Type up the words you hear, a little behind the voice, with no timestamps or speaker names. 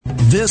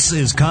This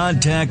is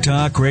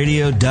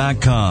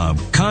ContactTalkRadio.com.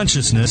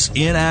 Consciousness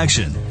in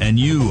action. And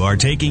you are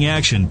taking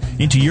action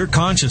into your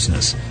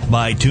consciousness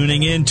by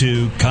tuning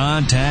into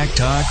Contact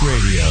Talk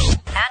Radio.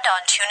 And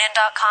on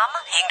TuneIn.com,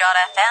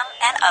 Hing.fm,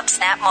 and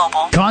UpSnap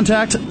Mobile.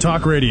 Contact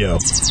Talk Radio.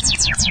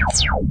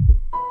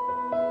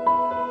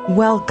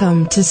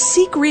 Welcome to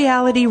Seek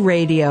Reality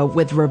Radio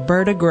with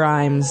Roberta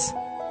Grimes.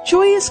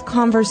 Joyous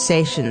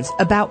conversations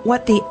about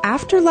what the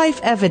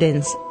afterlife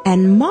evidence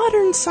and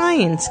modern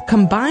science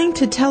combine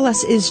to tell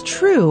us is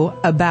true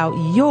about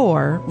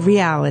your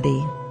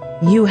reality.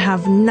 You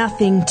have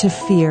nothing to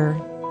fear.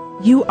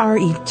 You are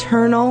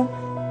eternal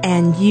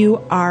and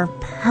you are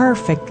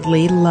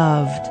perfectly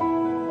loved.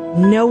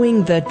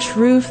 Knowing the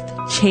truth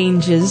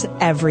changes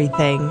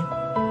everything.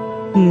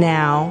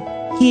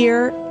 Now,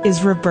 here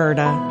is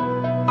Roberta.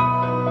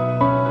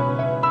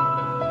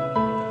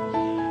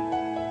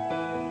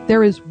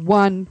 There is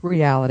one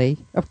reality,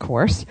 of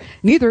course.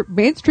 Neither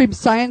mainstream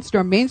science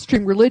nor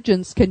mainstream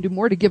religions can do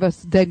more to give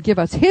us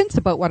hints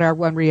about what our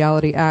one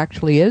reality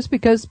actually is,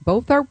 because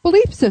both are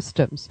belief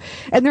systems,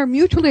 and they're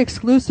mutually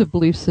exclusive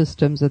belief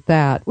systems at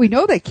that. We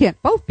know they can't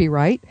both be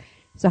right,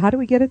 so how do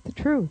we get at the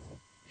truth?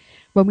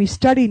 When we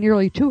study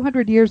nearly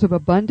 200 years of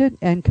abundant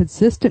and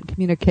consistent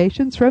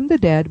communications from the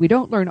dead, we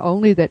don't learn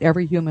only that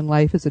every human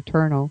life is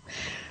eternal.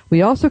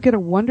 We also get a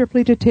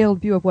wonderfully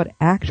detailed view of what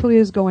actually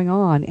is going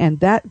on, and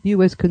that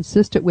view is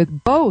consistent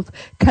with both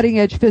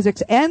cutting-edge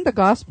physics and the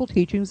gospel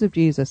teachings of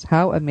Jesus.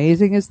 How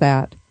amazing is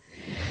that?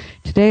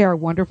 Today, our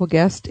wonderful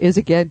guest is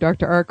again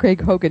Dr. R.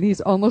 Craig Hogan.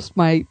 He's almost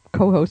my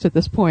co-host at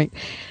this point.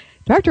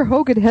 Dr.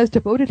 Hogan has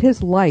devoted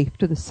his life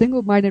to the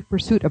single-minded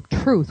pursuit of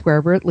truth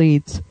wherever it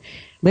leads.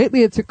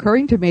 Lately, it's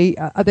occurring to me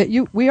that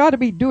we ought to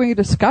be doing a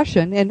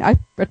discussion, and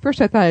at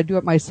first I thought I'd do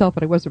it myself,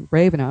 but I wasn't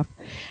brave enough,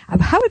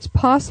 of how it's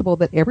possible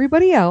that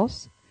everybody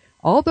else,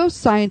 all those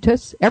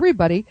scientists,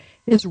 everybody,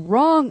 is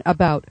wrong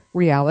about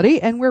reality,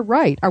 and we're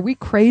right. Are we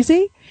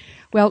crazy?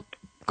 Well,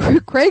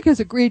 Craig has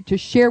agreed to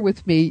share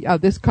with me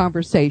this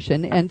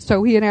conversation, and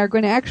so he and I are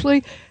going to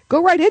actually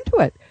go right into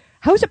it.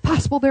 How is it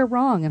possible they're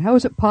wrong, and how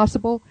is it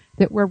possible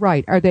that we're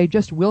right? Are they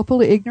just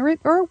willfully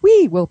ignorant, or are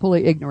we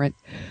willfully ignorant?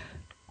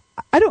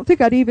 I don't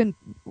think I'd even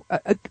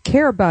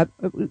care about,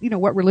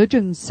 what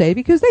religions say,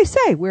 because they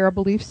say we're a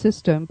belief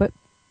system, but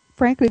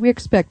frankly, we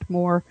expect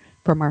more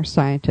from our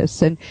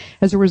scientists. And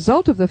as a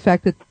result of the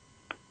fact that,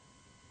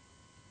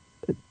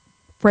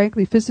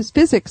 frankly,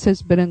 physics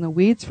has been in the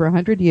weeds for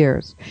 100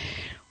 years.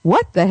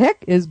 What the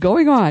heck is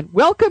going on?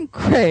 Welcome,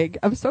 Craig.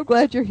 I'm so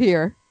glad you're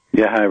here.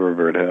 Yeah, hi,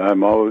 Roberta.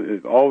 I'm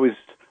always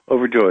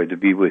overjoyed to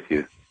be with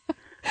you.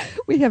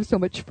 We have so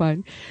much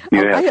fun.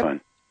 You have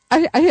fun.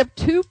 I have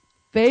two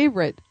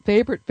favorite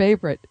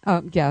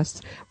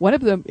guests. One of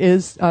them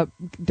is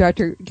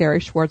Dr. Gary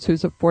Schwartz,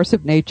 who's a force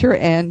of nature,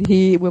 and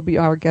he will be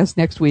our guest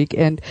next week.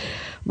 And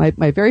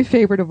my very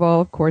favorite of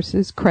all, of course,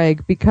 is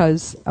Craig,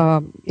 because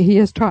he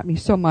has taught me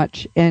so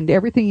much, and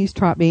everything he's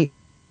taught me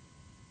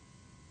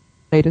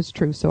is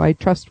true, so I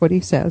trust what he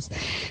says.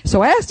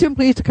 So I asked him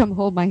please to come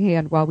hold my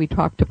hand while we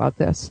talked about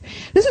this.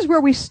 This is where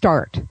we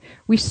start.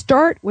 We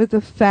start with the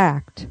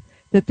fact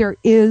that there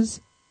is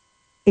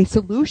a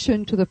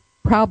solution to the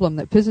problem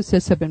that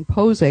physicists have been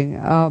posing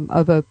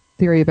of a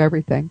theory of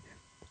everything.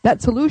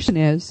 That solution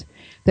is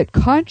that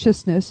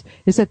consciousness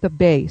is at the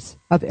base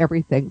of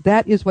everything.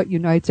 That is what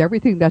unites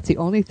everything. That's the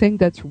only thing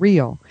that's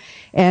real.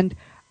 And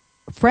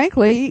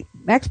frankly,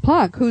 Max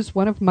Planck, who's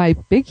one of my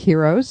big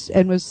heroes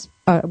and was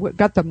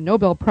got the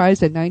Nobel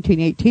Prize in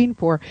 1918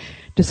 for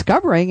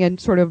discovering and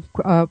sort of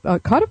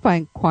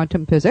codifying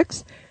quantum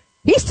physics,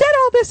 he said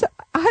all this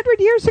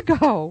 100 years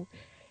ago.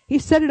 He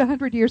said it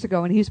 100 years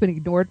ago, and he's been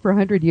ignored for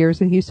 100 years,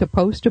 and he's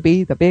supposed to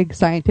be the big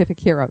scientific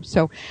hero.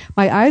 So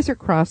my eyes are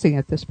crossing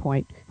at this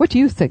point. What do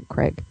you think,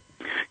 Craig?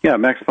 Yeah,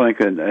 Max Planck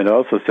had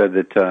also said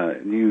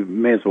that you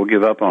may as well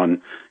give up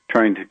on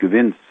trying to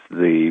convince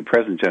the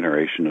present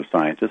generation of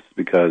scientists,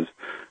 because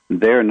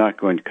they're not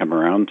going to come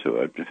around to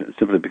it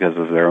simply because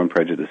of their own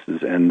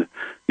prejudices, and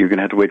you're going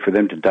to have to wait for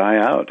them to die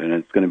out, and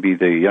it's going to be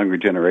the younger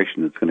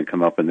generation that's going to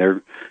come up, and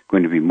they're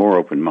going to be more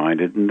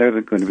open-minded, and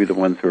they're going to be the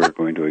ones who are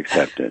going to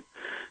accept it.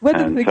 One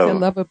of the things I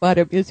love about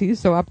him is he's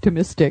so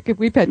optimistic.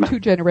 We've had 2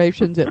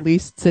 generations at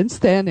least since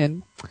then,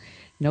 and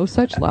no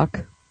such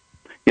luck.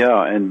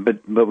 Yeah,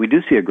 but we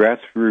do see a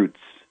grassroots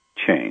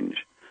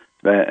change,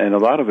 and a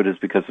lot of it is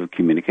because of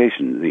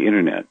communication, the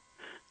internet.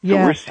 So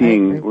yes,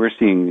 we're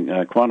seeing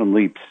quantum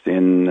leaps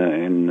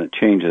in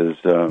changes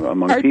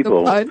among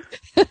people. Pardon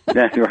the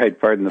pun. Right,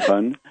 pardon the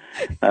pun.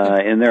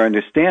 In their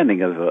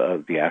understanding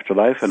of the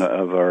afterlife and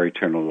of our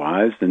eternal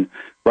lives. And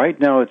right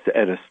now it's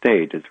at a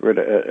stage, we're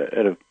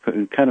at a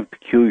kind of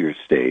peculiar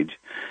stage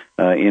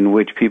in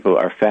which people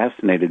are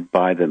fascinated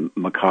by the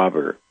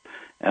macabre.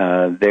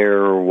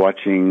 They're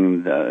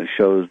watching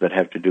shows that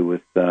have to do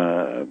with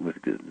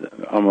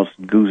almost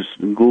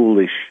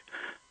ghoulish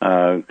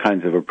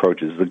kinds of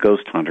approaches, the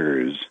ghost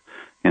hunters,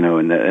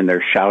 and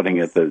they're shouting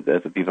at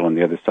the people on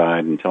the other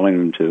side and telling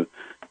them to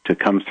to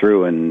come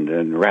through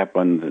and rap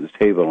on the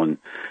table,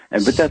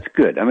 but that's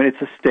good. I mean,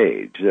 it's a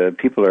stage.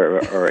 People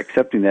are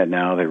accepting that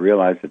now. They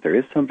realize that there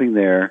is something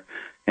there,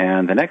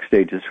 and the next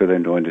stage is for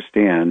them to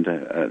understand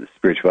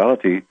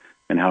spirituality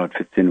and how it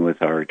fits in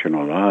with our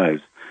eternal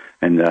lives.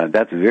 And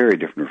that's very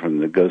different from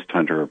the ghost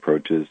hunter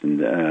approaches,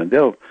 and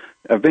they'll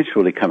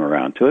eventually come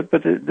around to it,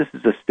 but this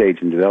is a stage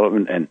in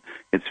development, and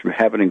it's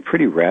happening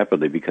pretty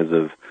rapidly because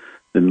of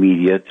the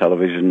media,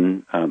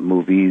 television,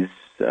 movies,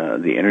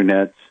 the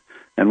internet,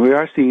 and we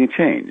are seeing a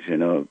change,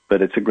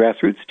 but it's a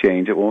grassroots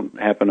change. It won't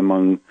happen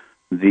among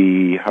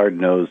the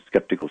hard-nosed,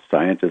 skeptical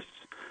scientists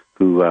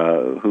who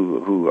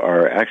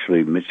are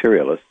actually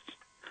materialists.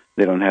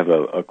 They don't have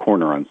a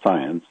corner on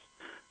science.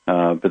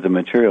 But the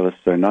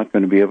materialists are not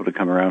going to be able to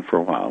come around for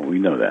a while. We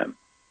know that.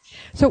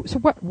 So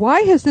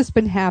why has this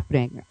been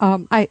happening?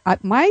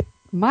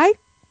 My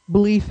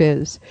belief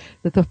is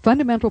that the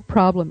fundamental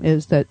problem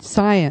is that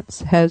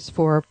science has,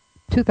 for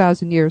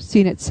 2,000 years,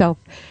 seen itself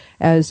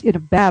as in a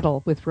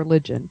battle with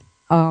religion.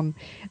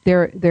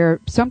 There,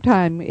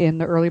 sometime in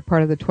the early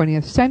part of the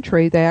 20th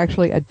century, they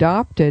actually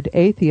adopted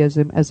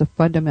atheism as a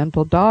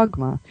fundamental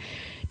dogma.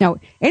 Now,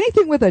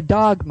 anything with a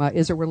dogma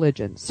is a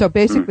religion. So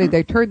basically,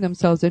 they turned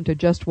themselves into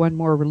just one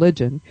more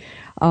religion.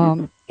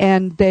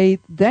 And they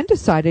then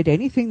decided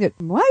anything that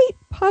might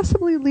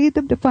possibly lead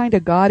them to find a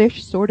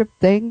goddish sort of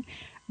thing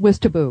was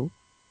taboo.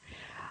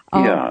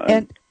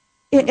 And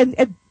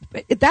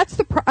that's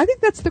I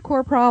think that's the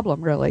core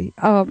problem, really.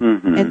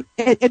 And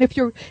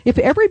if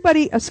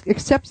everybody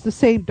accepts the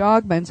same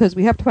dogma and says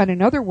we have to find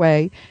another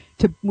way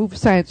to move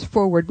science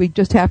forward, we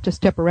just have to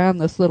step around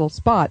this little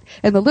spot.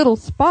 And the little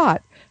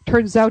spot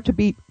turns out to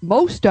be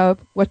most of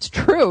what's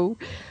true,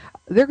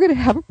 they're going to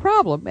have a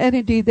problem. And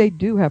indeed, they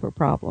do have a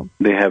problem.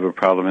 They have a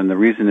problem, and the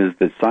reason is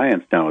that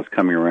science now is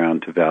coming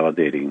around to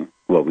validating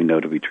what we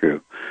know to be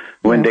true.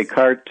 When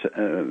Descartes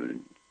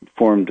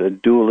formed a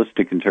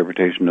dualistic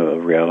interpretation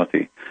of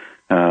reality,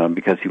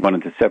 because he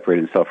wanted to separate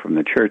himself from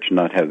the church and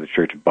not have the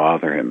church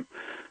bother him,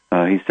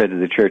 he said to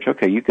the church,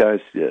 okay, you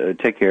guys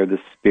take care of the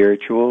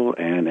spiritual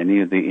and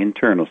any of the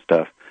internal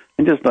stuff,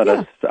 and just let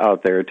us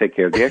out there take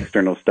care of the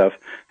external stuff.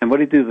 And what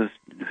he did was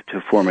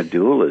to form a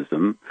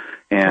dualism,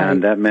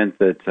 and that meant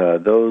that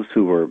those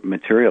who were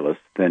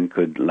materialists then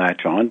could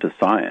latch on to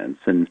science,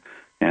 and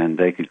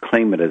they could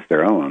claim it as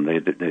their own.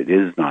 It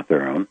is not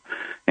their own.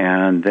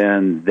 And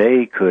then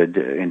they could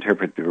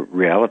interpret the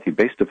reality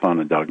based upon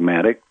a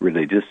dogmatic,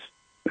 religious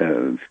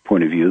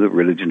point of view, the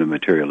religion of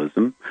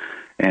materialism,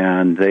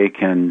 and they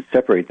can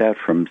separate that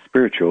from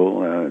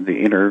spiritual, the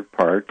inner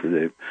part,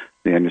 the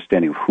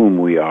understanding of whom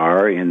we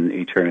are in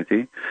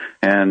eternity.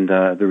 And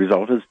the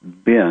result has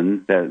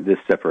been that this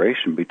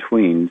separation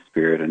between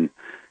spirit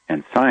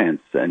and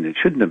science, and it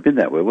shouldn't have been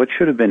that way. What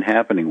should have been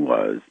happening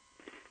was,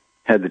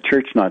 had the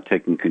church not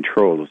taken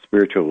control of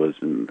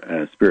spiritualism,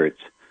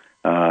 spirits,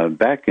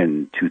 back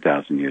in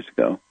 2,000 years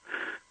ago,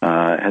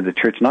 had the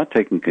church not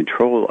taken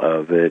control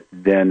of it,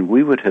 then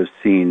we would have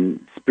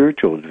seen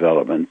spiritual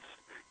developments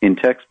in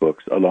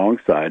textbooks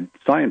alongside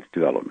science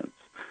developments.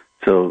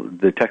 So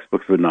the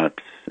textbooks would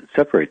not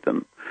separate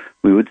them.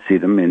 We would see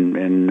them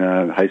in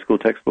high school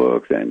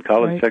textbooks and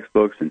college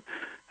textbooks,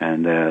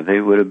 and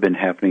they would have been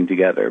happening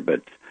together.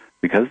 But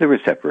because they were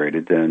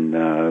separated,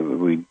 then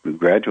we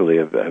gradually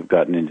have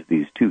gotten into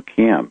these two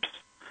camps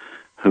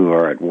who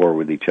are at war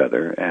with each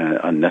other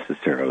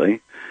unnecessarily.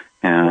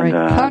 And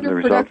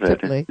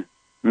counterproductively.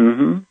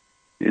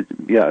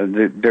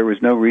 There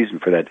was no reason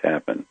for that to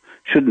happen.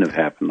 Shouldn't have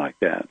happened like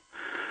that.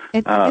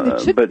 And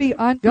it should be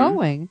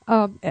ongoing.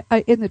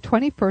 In the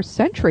 21st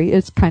century,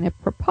 it's kind of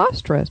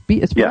preposterous.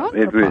 It's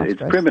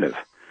primitive.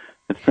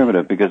 It's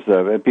primitive because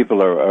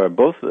people are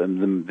both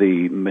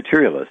the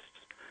materialists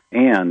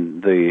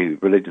and the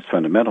religious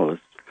fundamentalists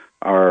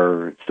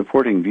are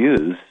supporting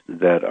views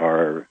that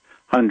are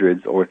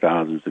hundreds or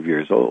thousands of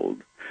years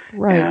old,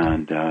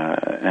 and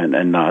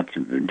not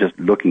just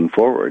looking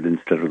forward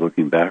instead of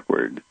looking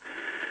backward.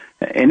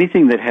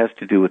 Anything that has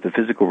to do with the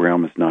physical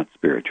realm is not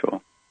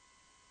spiritual.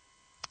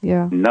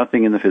 Yeah.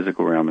 Nothing in the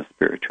physical realm is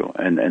spiritual,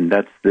 and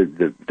that's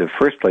the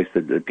first place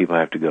that people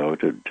have to go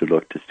to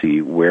look to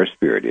see where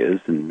spirit is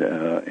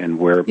and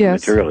where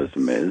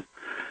materialism is,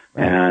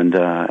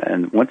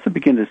 and once they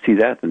begin to see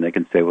that, then they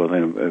can say, well,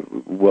 then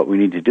what we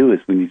need to do is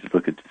we need to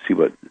look to see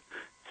what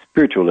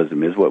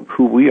spiritualism is,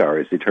 who we are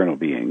as eternal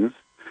beings,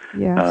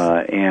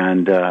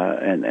 and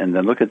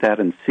then look at that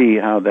and see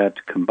how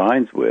that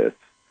combines with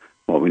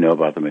what we know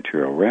about the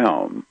material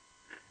realm.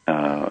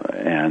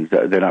 And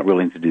they're not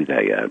willing to do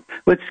that yet.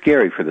 Well, it's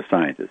scary for the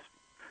scientists,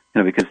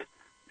 because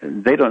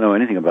they don't know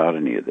anything about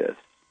any of this.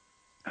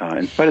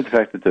 In spite of the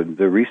fact that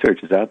the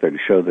research is out there to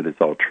show that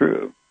it's all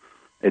true,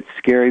 it's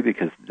scary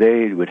because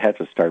they would have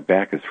to start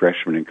back as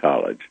freshmen in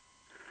college.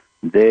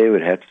 They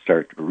would have to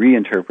start to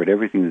reinterpret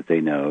everything that they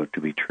know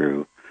to be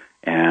true.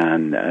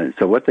 And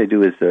so what they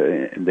do is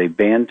they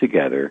band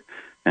together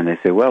and they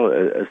say, well,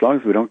 as long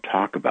as we don't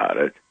talk about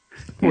it,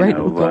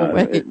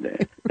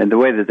 and the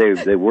way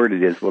that they word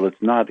it is, well,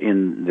 it's not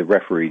in the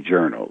referee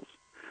journals.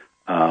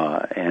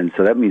 And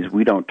so that means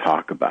we don't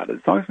talk about it.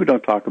 As long as we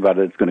don't talk about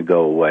it, it's going to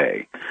go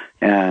away.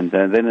 And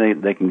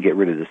then they can get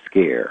rid of the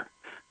scare.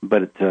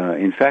 But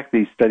in fact,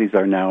 these studies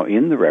are now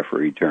in the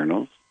referee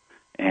journals,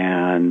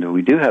 and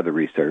we do have the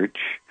research,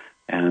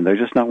 and they're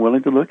just not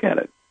willing to look at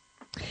it.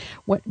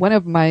 One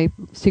of my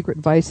secret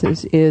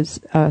vices is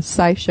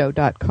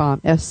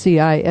scishow.com,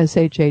 SCISHAW.com.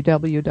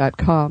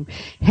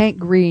 Hank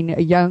Green,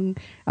 a young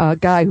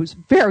guy who's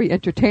very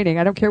entertaining.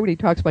 I don't care what he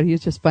talks about.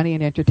 He's just funny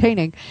and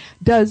entertaining.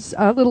 Does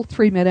little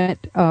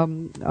 3-minute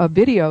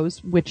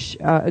videos, which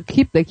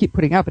they keep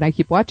putting up, and I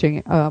keep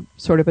watching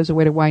sort of as a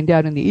way to wind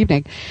down in the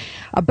evening,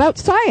 about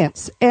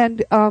science.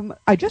 And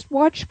I just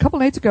watched a couple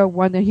nights ago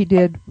one that he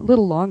did a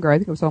little longer. I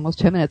think it was almost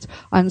 10 minutes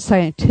on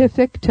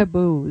scientific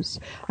taboos.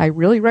 I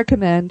really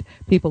recommend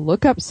people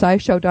look up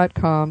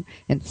scishow.com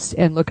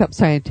and look up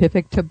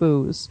scientific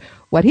taboos.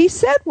 What he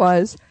said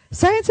was,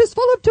 science is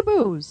full of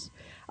taboos.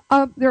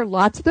 There are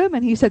lots of them,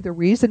 and he said the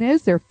reason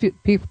is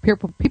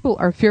people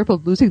are fearful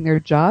of losing their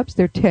jobs,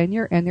 their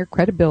tenure, and their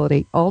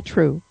credibility. All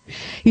true.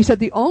 He said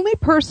the only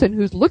person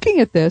who's looking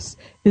at this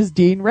is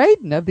Dean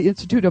Radin of the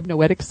Institute of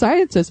Noetic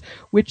Sciences,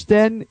 which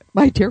then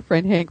my dear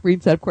friend Hank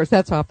Green said, of course,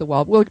 that's off the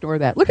wall. We'll ignore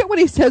that. Look at what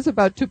he says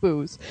about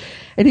taboos.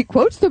 And he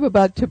quotes them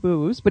about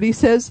taboos, but he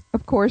says,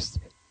 of course,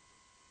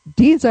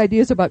 Dean's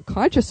ideas about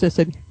consciousness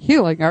and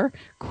healing are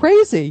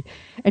crazy.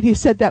 And he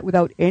said that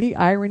without any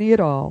irony at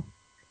all.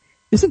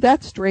 Isn't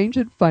that strange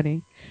and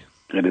funny?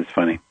 It is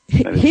funny.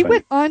 He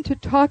went on to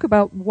talk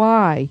about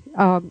why,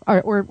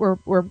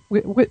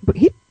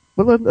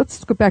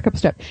 let's go back up a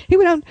step. He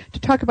went on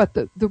to talk about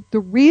the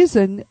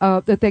reason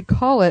that they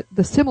call it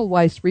the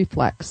Semmelweis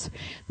reflex.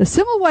 The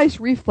Semmelweis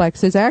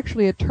reflex is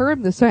actually a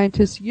term the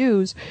scientists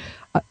use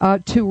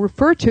to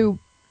refer to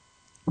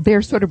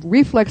their sort of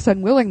reflex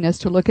unwillingness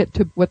to look at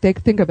what they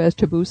think of as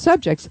taboo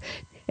subjects.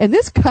 And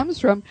this comes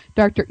from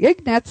Dr.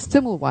 Ignaz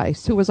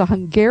Semmelweis, who was a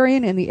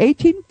Hungarian in the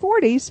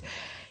 1840s.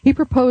 He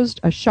proposed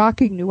a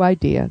shocking new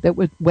idea that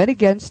went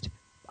against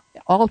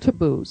all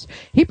taboos.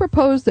 He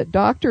proposed that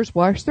doctors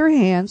wash their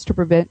hands to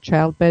prevent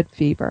childbed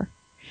fever.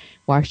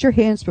 Wash your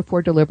hands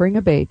before delivering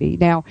a baby.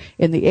 Now,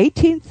 in the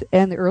 18th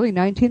and the early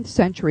 19th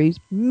centuries,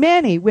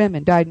 many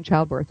women died in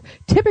childbirth.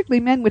 Typically,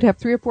 men would have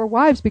 3 or 4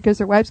 wives because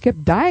their wives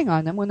kept dying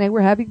on them when they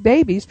were having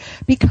babies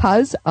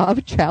because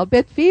of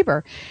childbed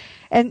fever.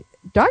 And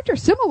Dr.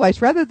 Semmelweis,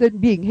 rather than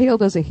being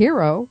hailed as a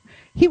hero,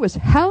 he was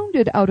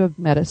hounded out of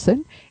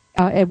medicine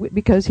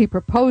because he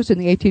proposed in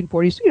the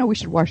 1840s, we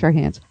should wash our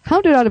hands.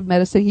 Hounded out of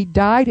medicine. He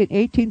died in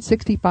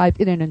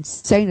 1865 in an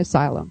insane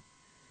asylum.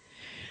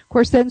 Of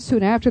course, then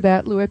soon after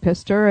that, Louis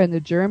Pasteur and the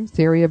germ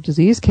theory of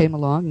disease came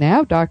along.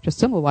 Now Dr.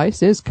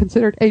 Semmelweis is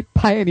considered a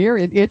pioneer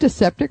in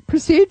antiseptic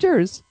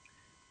procedures.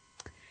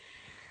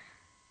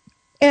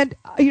 And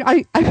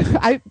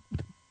I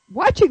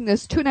watching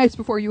this 2 nights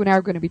before you and I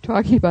are going to be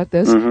talking about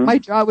this, my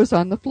jaw was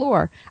on the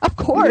floor. Of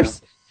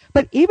course. Yeah.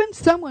 But even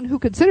someone who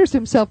considers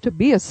himself to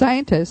be a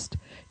scientist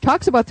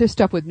talks about this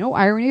stuff with no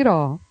irony at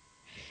all.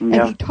 Yeah.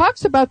 And he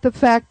talks about the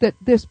fact that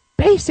this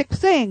basic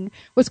thing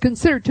was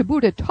considered taboo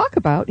to talk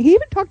about. He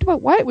even talked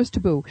about why it was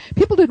taboo.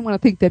 People didn't want to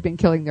think they'd been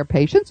killing their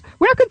patients.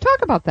 We're not going to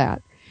talk about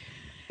that.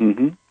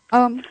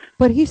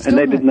 But he still... And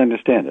they didn't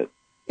understand it.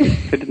 They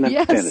didn't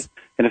understand it.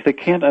 And if they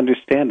can't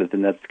understand it,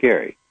 then that's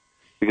scary.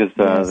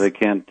 Because they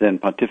can't then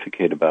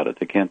pontificate about it.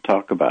 They can't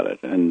talk about it.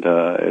 And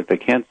if they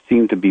can't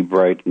seem to be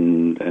bright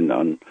and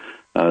on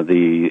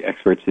the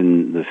experts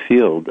in the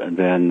field,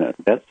 then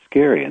that's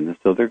scary. And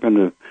so they're going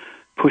to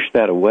push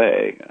that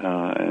away.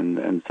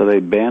 And so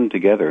they band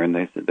together and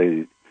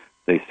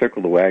they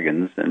circle the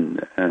wagons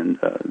and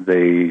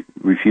they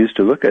refuse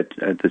to look at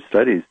the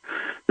studies.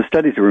 The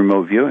studies of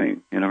remote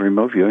viewing.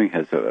 Remote viewing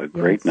has a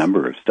great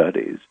number of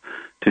studies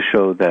to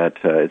show that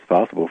it's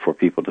possible for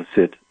people to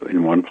sit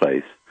in one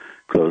place,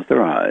 close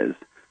their eyes,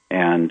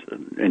 and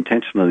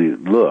intentionally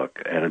look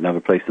at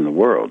another place in the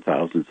world,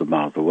 thousands of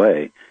miles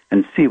away,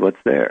 and see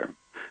what's there.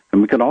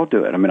 And we can all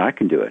do it. I mean, I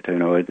can do it.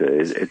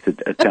 It's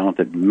a talent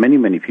that many,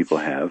 many people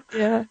have.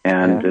 Yeah.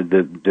 And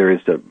there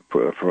is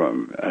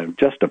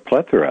just a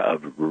plethora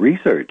of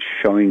research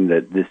showing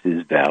that this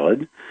is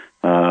valid.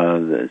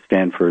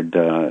 Stanford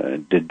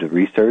did the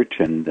research,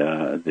 and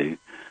the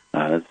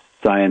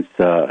Science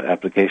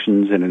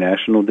Applications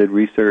International did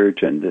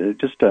research, and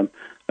just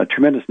a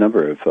tremendous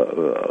number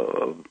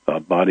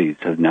of bodies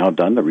have now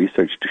done the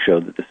research to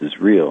show that this is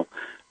real,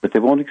 but they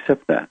won't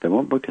accept that. They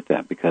won't look at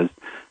that because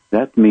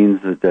that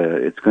means that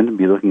it's going to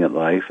be looking at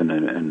life and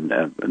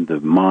the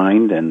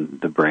mind and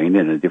the brain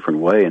in a different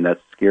way, and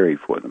that's scary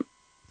for them.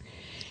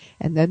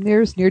 And then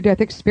there's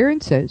near-death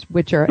experiences,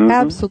 which are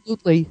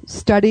absolutely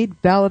studied,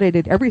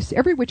 validated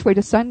every which way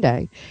to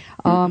Sunday.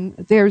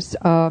 There's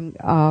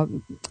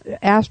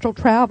astral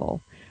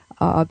travel.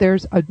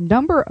 There's a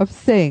number of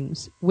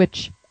things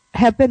which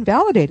have been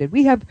validated.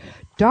 We have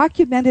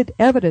documented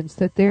evidence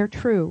that they're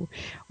true.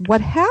 What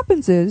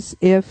happens is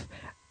if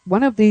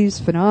one of these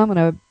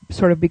phenomena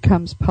sort of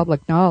becomes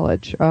public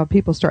knowledge,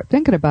 people start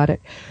thinking about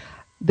it,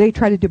 they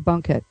try to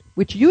debunk it.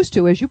 which used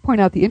to, as you point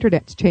out, the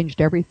Internet's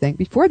changed everything.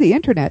 Before the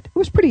Internet, it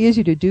was pretty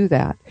easy to do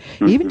that.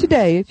 Mm-hmm. Even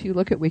today, if you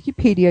look at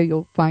Wikipedia,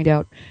 you'll find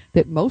out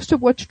that most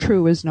of what's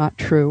true is not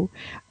true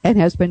and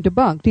has been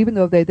debunked, even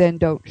though they then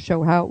don't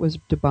show how it was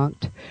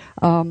debunked.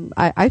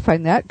 I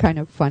find that kind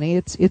of funny.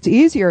 It's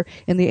easier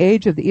in the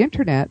age of the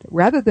Internet,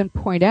 rather than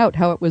point out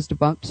how it was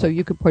debunked so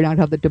you could point out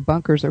how the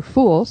debunkers are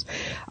fools,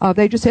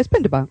 they just say it's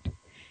been debunked.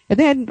 And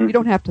then you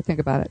don't have to think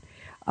about it.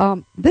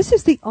 This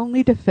is the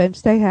only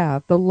defense they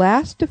have. The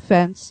last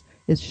defense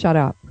is shut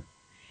up.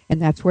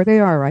 And that's where they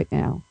are right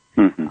now.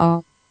 Mm-hmm.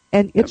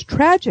 And it's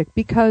tragic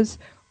because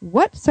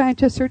what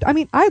scientists are... I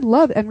mean, I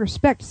love and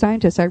respect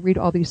scientists. I read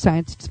all these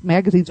science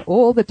magazines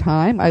all the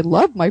time. I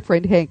love my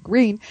friend Hank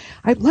Green.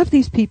 I love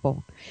these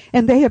people.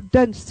 And they have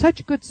done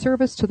such good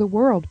service to the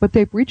world, but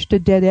they've reached a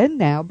dead end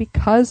now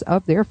because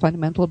of their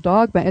fundamental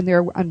dogma and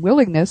their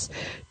unwillingness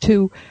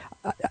to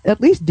at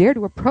least dare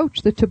to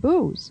approach the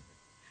taboos.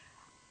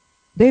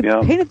 They've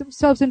painted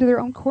themselves into their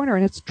own corner,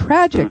 and it's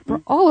tragic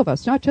for all of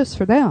us, not just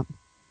for them.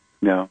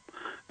 Yeah.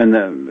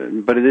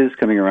 But it is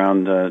coming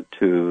around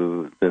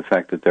to the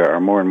fact that there are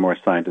more and more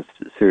scientists,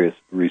 serious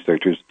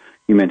researchers.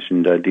 You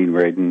mentioned Dean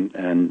Radin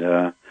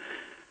and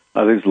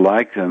others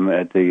like him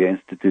at the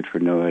Institute for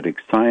Noetic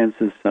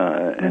Sciences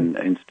and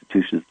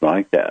institutions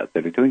like that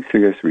are doing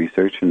serious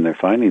research, and they're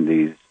finding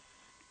these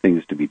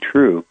things to be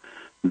true.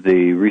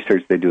 The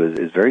research they do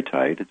is very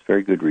tight. It's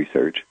very good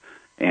research.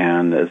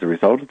 And as a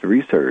result of the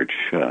research,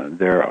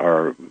 there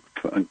are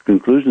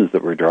conclusions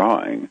that we're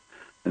drawing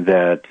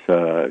that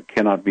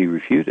cannot be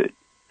refuted.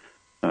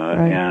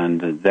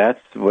 And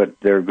that's what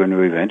they're going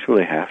to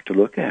eventually have to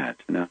look at.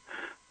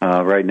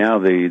 Right now,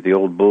 the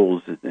old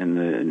bulls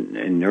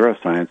in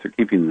neuroscience are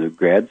keeping the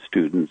grad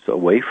students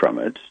away from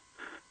it,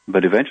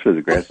 but eventually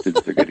the grad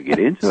students are going to get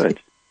into it,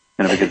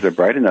 because they're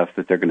bright enough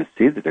that they're going to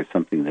see that there's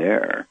something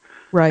there.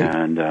 Right.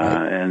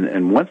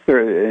 And once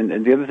they're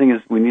and the other thing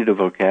is we need a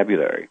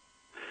vocabulary.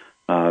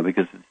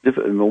 Because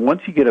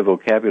once you get a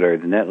vocabulary,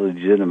 then that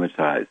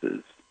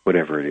legitimatizes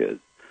whatever it is.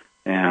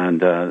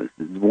 And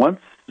once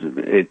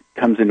it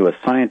comes into a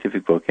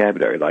scientific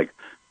vocabulary, like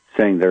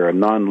saying there are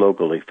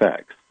non-local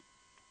effects,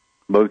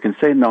 but we can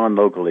say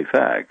non-local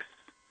effects,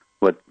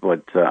 what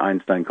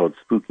Einstein called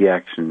spooky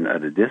action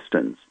at a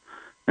distance.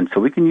 And so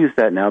we can use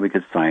that now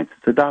because science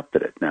has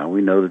adopted it. Now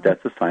we know that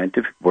that's a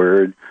scientific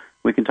word.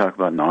 We can talk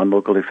about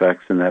non-local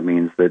effects, and that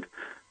means that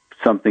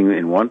something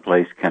in one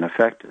place can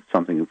affect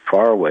something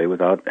far away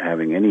without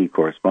having any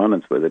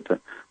correspondence with it,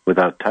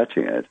 without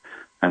touching it.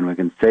 And we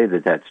can say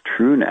that that's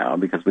true now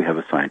because we have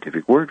a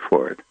scientific word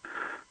for it.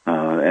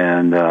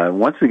 And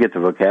once we get the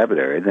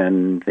vocabulary,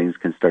 then things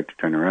can start to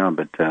turn around,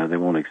 but they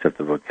won't accept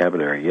the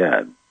vocabulary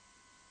yet.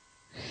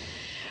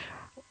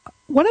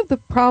 One of the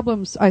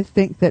problems I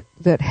think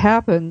that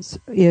happens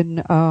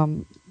in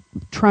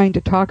trying to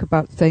talk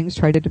about things,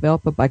 trying to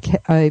develop a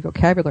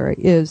vocabulary,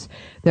 is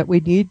that we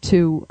need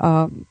to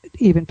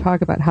even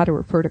talk about how to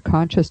refer to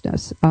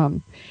consciousness.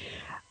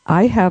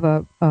 I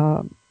have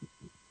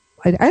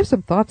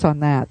some thoughts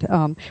on that.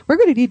 We're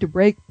going to need to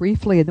break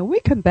briefly, and then when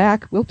we come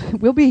back,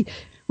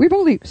 we've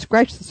only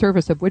scratched the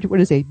surface of what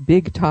is a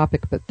big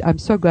topic, but I'm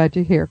so glad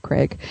you're here,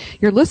 Craig.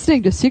 You're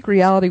listening to Seek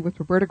Reality with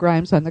Roberta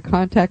Grimes on the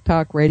Contact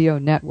Talk Radio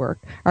Network.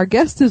 Our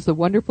guest is the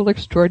wonderful,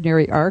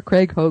 extraordinary R.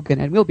 Craig Hogan,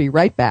 and we'll be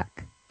right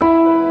back.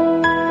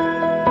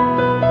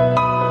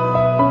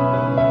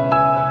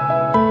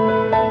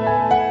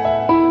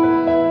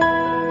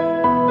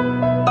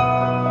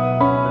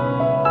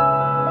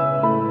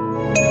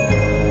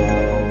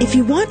 If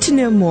you want to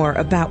know more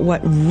about what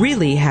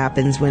really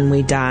happens when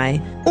we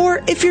die,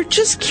 or if you're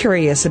just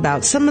curious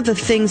about some of the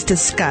things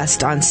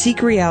discussed on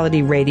Seek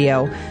Reality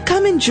Radio,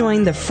 come and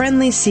join the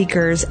friendly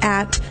seekers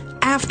at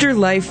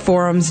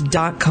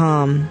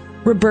afterlifeforums.com.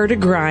 Roberta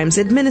Grimes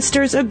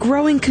administers a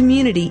growing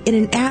community in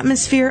an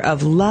atmosphere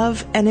of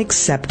love and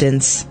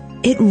acceptance.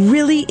 It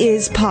really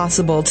is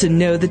possible to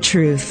know the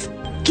truth.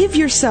 Give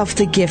yourself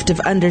the gift of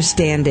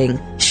understanding.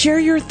 Share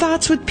your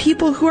thoughts with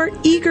people who are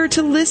eager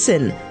to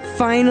listen.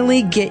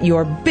 Finally get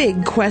your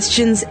big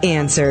questions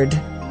answered.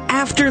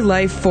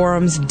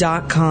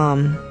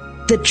 Afterlifeforums.com.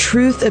 The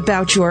truth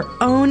about your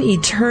own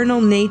eternal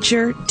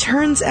nature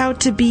turns out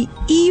to be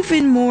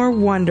even more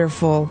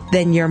wonderful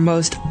than your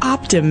most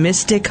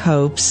optimistic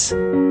hopes.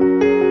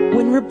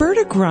 When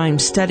Roberta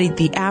Grimes studied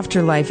the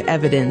afterlife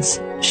evidence,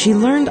 she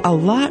learned a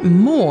lot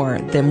more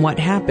than what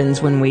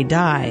happens when we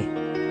die.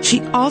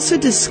 She also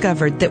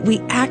discovered that we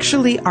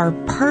actually are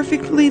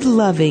perfectly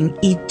loving,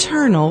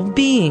 eternal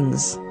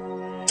beings.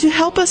 To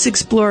help us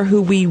explore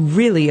who we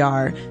really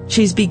are,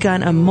 she's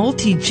begun a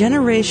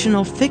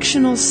multi-generational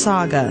fictional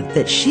saga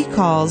that she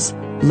calls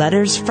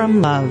Letters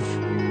from Love.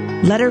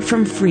 Letter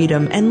from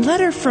Freedom and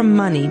Letter from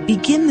Money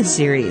begin the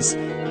series,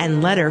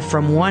 and Letter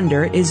from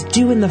Wonder is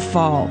due in the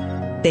fall.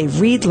 They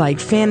read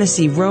like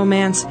fantasy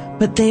romance,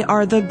 but they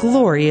are the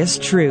glorious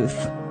truth.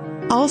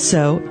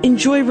 Also,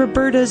 enjoy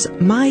Roberta's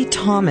My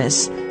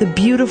Thomas, the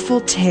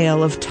beautiful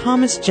tale of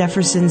Thomas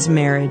Jefferson's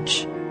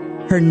marriage.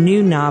 Her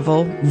new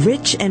novel,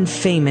 Rich and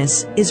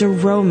Famous, is a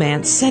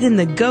romance set in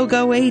the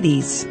go-go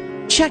 80s.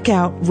 Check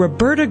out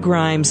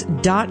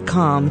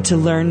robertagrimes.com to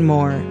learn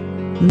more.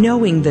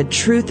 Knowing the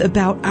truth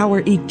about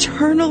our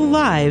eternal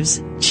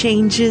lives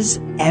changes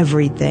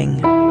everything.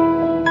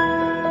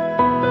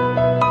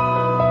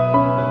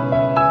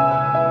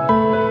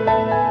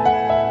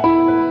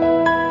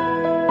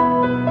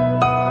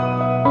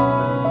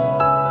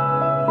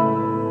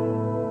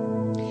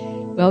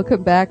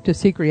 Welcome back to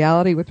Seek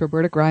Reality with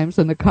Roberta Grimes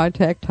on the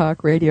Contact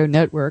Talk Radio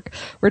Network.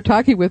 We're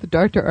talking with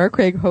Dr. R.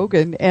 Craig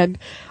Hogan, and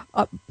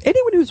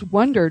anyone who's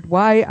wondered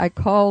why I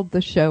called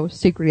the show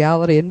Seek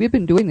Reality, and we've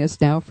been doing this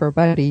now for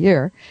about a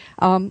year,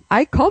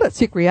 I called it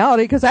Seek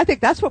Reality because I think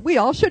that's what we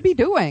all should be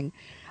doing.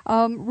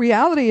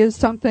 Reality is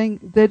something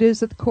that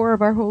is at the core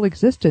of our whole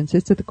existence.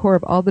 It's at the core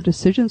of all the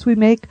decisions we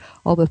make,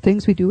 all the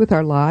things we do with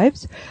our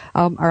lives,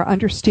 our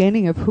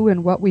understanding of who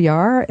and what we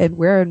are, and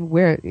where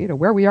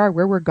we are,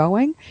 where we're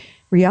going.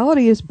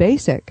 Reality is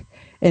basic,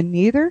 and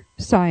neither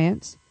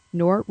science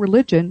nor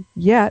religion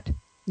yet,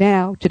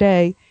 now,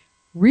 today,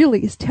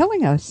 really is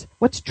telling us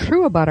what's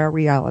true about our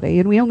reality.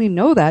 And we only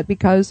know that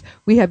because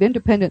we have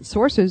independent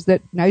sources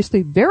that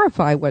nicely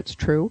verify what's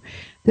true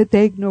that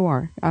they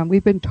ignore.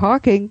 We've been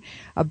talking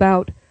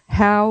about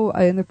how,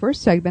 in the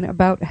first segment,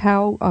 about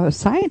how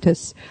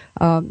scientists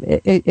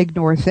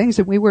ignore things,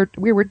 and we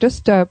were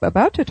just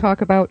about to talk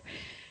about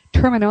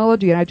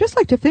terminology, and I'd just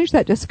like to finish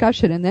that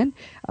discussion, and then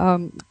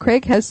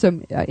Craig has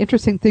some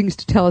interesting things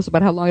to tell us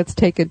about how long it's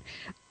taken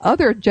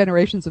other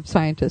generations of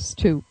scientists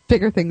to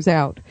figure things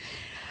out.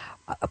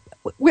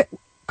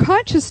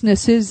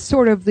 Consciousness is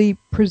sort of the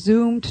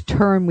presumed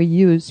term we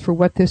use for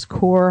what this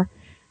core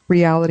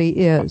reality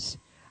is.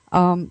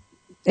 And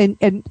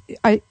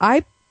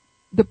the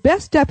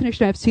best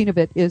definition I've seen of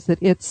it is that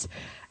it's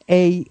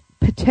a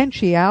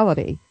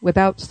potentiality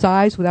without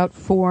size, without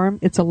form.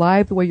 It's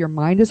alive the way your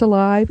mind is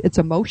alive. It's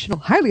emotional,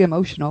 highly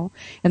emotional,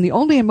 and the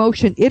only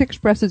emotion it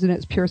expresses in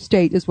its pure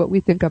state is what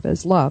we think of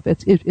as love.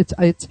 It's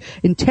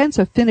intense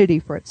affinity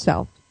for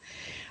itself,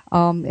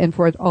 and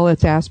for all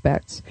its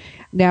aspects.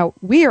 Now,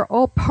 we are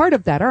all part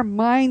of that. Our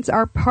minds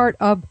are part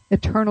of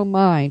eternal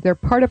mind. They're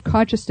part of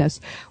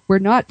consciousness. We're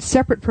not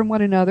separate from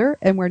one another,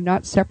 and we're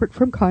not separate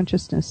from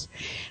consciousness.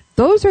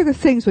 Those are the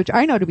things which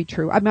I know to be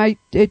true.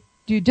 Do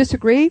you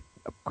disagree,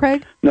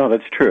 Craig? No,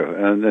 that's true.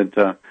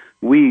 That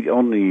we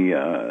only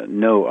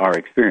know our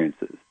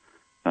experiences.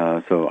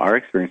 So our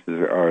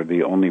experiences are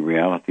the only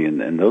reality,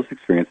 and those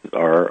experiences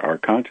are our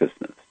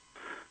consciousness.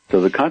 So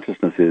the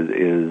consciousness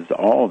is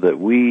all that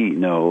we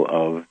know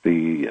of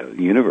the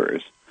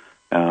universe.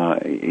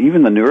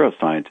 Even the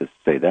neuroscientists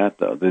say that,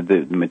 though.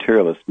 The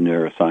materialist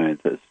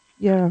neuroscientists.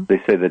 Yeah. They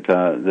say that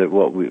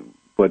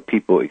what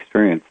people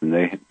experience, and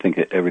they think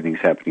that everything's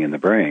happening in the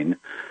brain,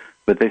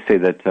 but they say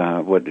that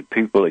what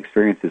people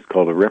experience is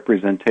called a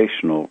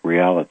representational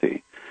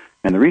reality.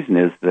 And the reason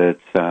is that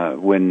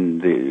when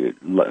the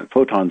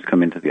photons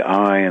come into the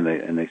eye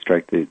and they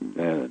strike the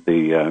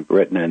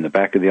retina in the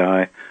back of the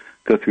eye,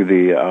 go through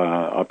the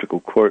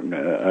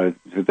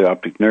through the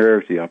optic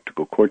nerves, the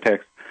optical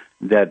cortex,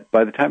 that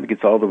by the time it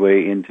gets all the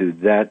way into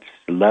that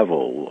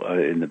level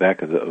in the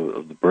back of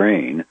the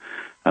brain,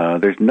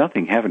 there's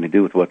nothing having to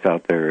do with what's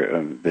out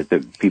there that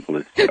the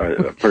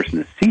a person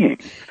is seeing.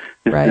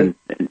 This is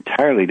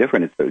entirely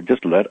different. It's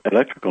just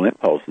electrical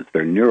impulses.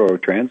 They're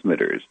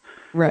neurotransmitters.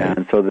 Right.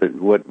 And so that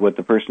what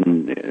the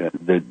person,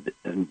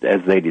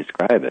 as they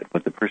describe it,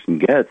 what the person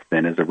gets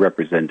then is a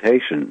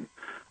representation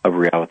of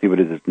reality, but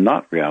it is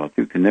not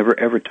reality. It can never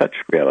ever touch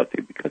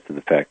reality because of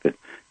the fact that it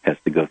has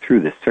to go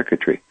through this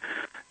circuitry.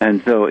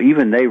 And so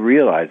even they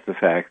realize the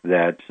fact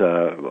that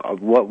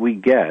what we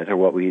get or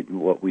what we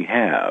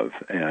have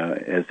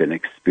as an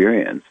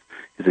experience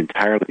is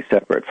entirely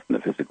separate from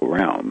the physical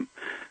realm.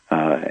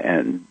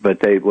 But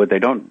what they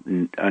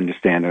don't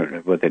understand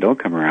or what they don't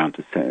come around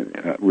to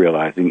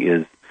realizing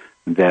is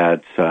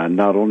that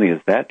not only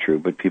is that true,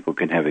 but people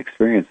can have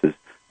experiences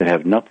that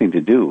have nothing to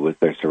do with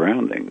their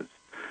surroundings.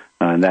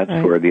 And that's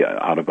where the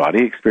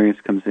out-of-body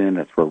experience comes in.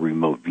 That's where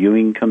remote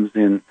viewing comes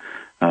in.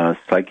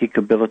 Psychic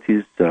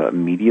abilities,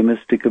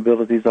 mediumistic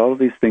abilities, all of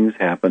these things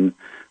happen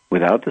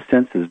without the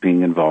senses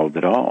being involved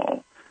at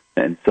all.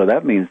 And so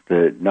that means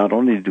that not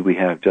only do we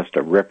have just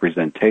a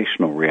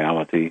representational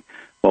reality,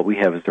 what we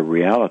have is a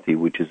reality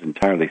which is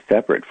entirely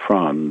separate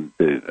from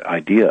the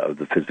idea of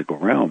the physical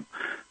realm.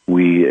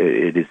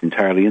 It is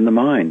entirely in the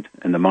mind,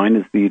 and the mind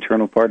is the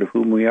eternal part of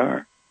whom we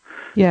are.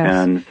 Yes.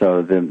 And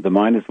so the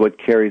mind is what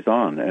carries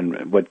on,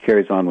 and what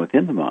carries on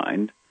within the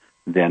mind,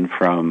 then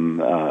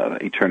from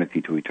eternity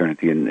to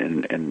eternity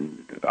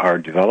and our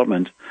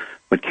development,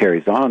 what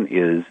carries on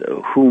is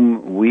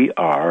whom we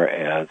are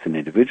as an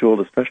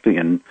individual, especially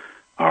in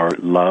our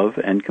love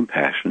and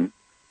compassion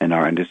and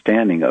our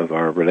understanding of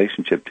our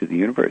relationship to the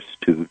universe,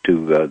 to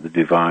the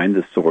divine,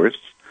 the source,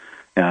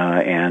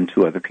 and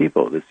to other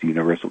people, this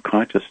universal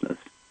consciousness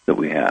that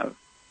we have.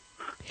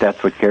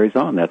 That's what carries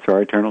on. That's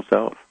our eternal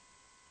self.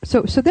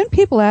 So then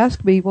people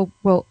ask me,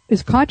 well,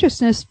 is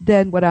consciousness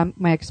then what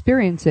my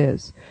experience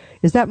is?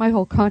 Is that my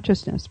whole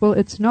consciousness? Well,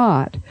 it's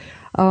not.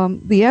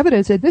 The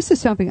evidence, and this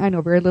is something I know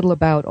very little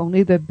about,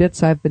 only the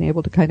bits I've been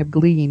able to kind of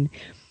glean.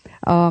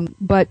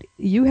 But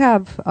you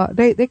have,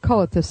 they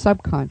call it the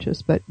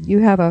subconscious, but you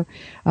have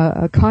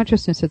a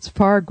consciousness that's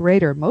far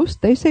greater.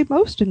 They say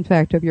most, in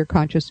fact, of your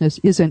consciousness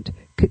isn't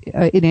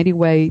in any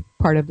way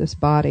part of this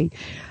body.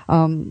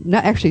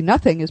 Actually,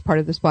 nothing is part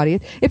of this body.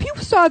 If you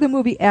saw the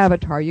movie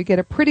Avatar, you get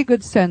a pretty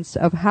good sense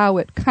of how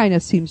it kind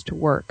of seems to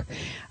work.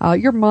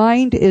 Your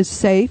mind is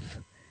safe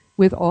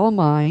with all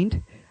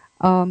mind.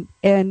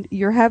 And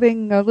you're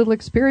having little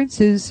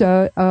experiences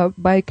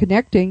by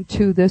connecting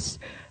to this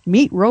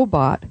meat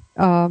robot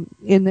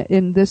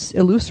in this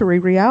illusory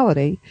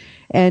reality,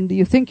 and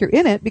you think you're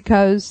in it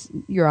because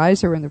your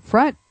eyes are in the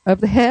front of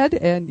the head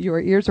and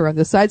your ears are on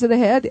the sides of the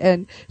head,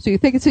 and so you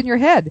think it's in your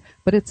head,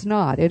 but it's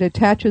not. It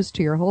attaches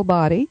to your whole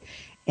body,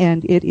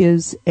 and it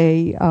is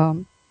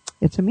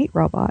it's a meat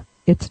robot.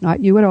 It's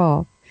not you at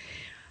all.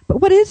 But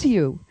what is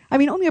you? I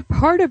mean, only a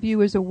part of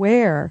you is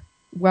aware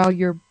while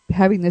you're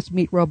having this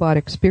meat robot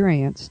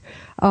experience.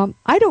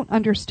 I don't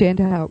understand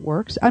how it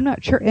works. I'm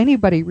not sure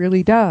anybody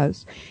really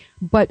does.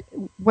 But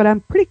what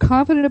I'm pretty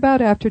confident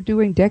about after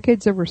doing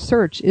decades of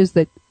research is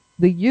that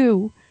the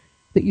you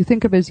that you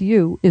think of as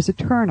you is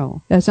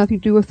eternal. It has nothing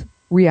to do with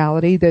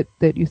reality that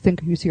you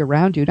think you see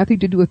around you, nothing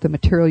to do with the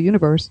material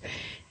universe,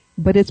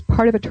 but it's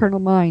part of eternal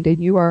mind,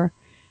 and you are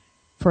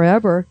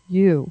forever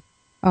you.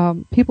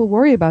 People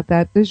worry about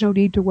that. There's no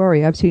need to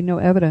worry. I've seen no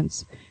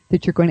evidence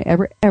that you're going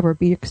to ever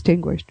be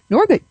extinguished.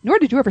 Nor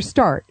did you ever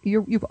start.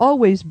 You've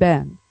always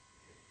been.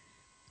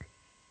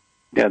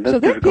 Yeah, that's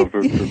difficult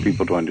for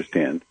people to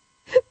understand.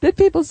 Then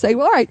people say,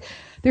 well, all right,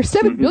 there's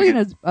 7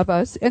 billion of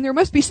us, and there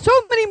must be so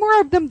many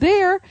more of them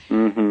there.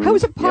 Mm-hmm. How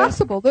is it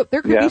possible that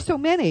there could be so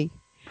many?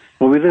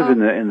 Well, we live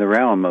in the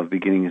realm of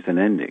beginnings and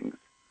endings.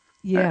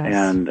 Yes.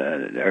 And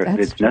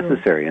it's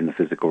necessary in the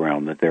physical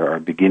realm that there are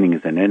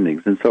beginnings and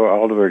endings. And so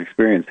all of our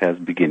experience has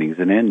beginnings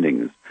and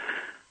endings.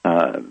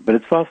 But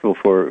it's possible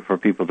for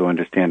people to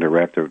understand or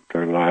wrap their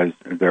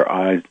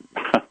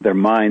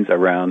minds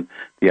around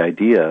the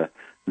idea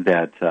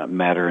that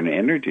matter and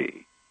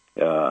energy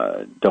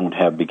don't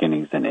have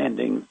beginnings and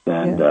endings.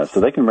 And so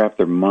they can wrap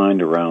their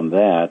mind around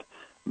that,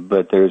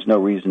 but there's no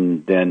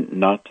reason then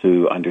not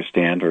to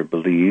understand or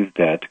believe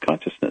that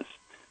consciousness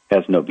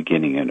has no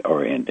beginning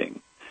or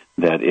ending,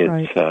 that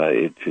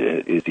it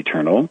is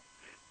eternal,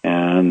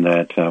 and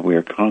that we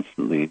are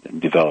constantly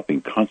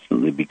developing,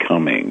 constantly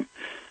becoming.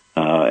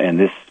 And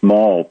this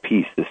small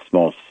piece, this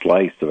small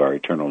slice of our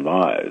eternal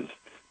lives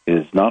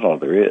is not all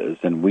there is,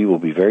 and we will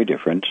be very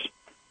different.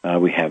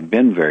 We have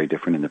been very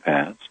different in the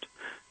past,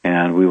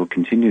 and we will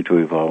continue to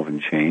evolve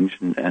and change,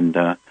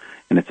 and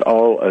it's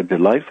all a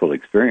delightful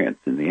experience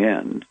in the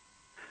end.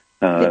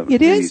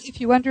 It is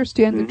if you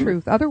understand the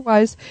truth.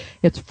 Otherwise,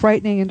 it's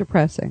frightening and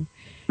depressing.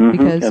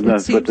 Because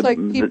it seems like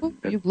people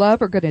you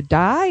love are going to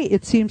die.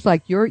 It seems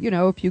like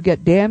if you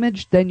get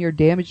damaged, then you're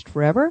damaged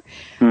forever.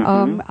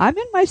 I'm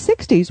in my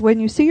 60s.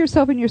 When you see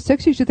yourself in your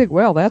 60s, you think,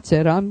 well, that's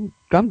it. I'm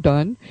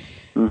done.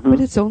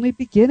 But it's only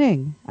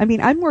beginning. I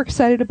mean, I'm more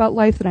excited about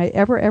life than I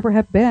ever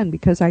have been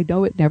because I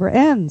know it never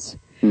ends.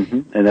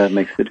 And that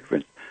makes the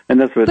difference. And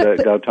that's what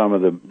Gautama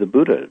the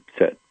Buddha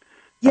said.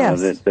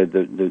 Yes.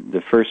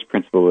 The first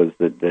principle was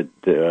that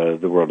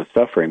the world is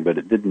suffering, but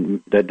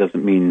that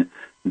doesn't mean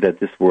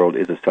that this world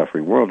is a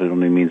suffering world. It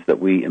only means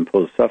that we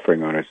impose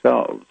suffering on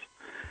ourselves.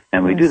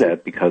 And we do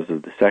that because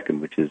of the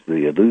second, which is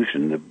the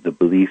illusion, the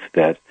belief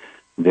that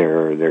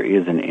there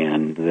is an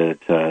end, that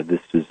this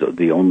is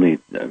the only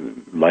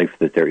life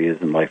that there is,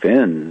 and life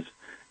ends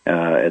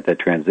at that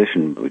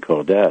transition we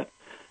call death.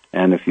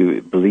 And if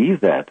you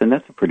believe that, then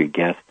that's a pretty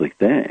ghastly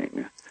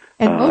thing.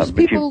 And most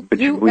people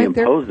do. We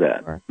impose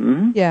that.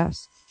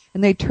 Yes.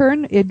 And they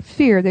turn in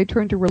fear, they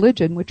turn to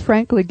religion, which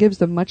frankly gives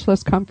them much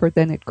less comfort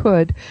than it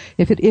could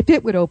if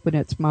it would open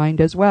its mind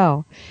as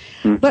well.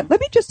 But let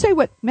me just say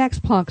what Max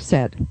Planck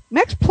said.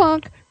 Max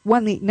Planck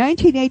won the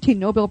 1918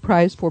 Nobel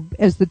Prize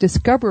as the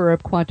discoverer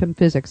of quantum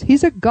physics.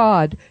 He's a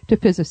god to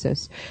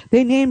physicists.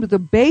 They named the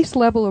base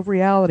level of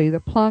reality, the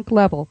Planck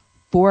level,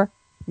 for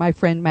my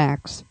friend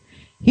Max.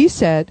 He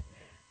said,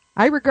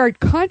 I regard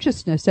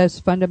consciousness as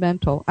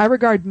fundamental. I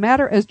regard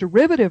matter as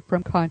derivative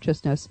from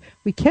consciousness.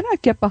 We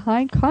cannot get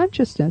behind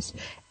consciousness.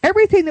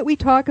 Everything that we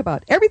talk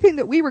about, everything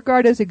that we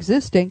regard as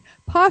existing,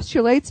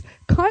 postulates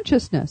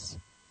consciousness.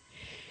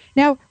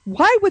 Now,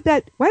 why would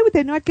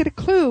they not get a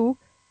clue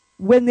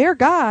when their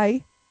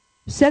guy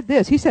said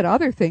this? He said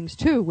other things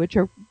too, which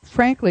are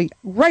frankly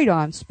right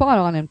on, spot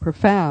on, and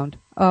profound.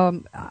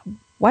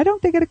 Why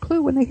don't they get a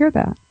clue when they hear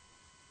that?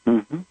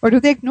 Or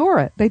do they ignore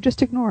it? They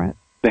just ignore it.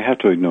 They have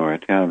to ignore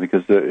it,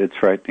 because it's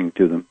frightening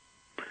to them.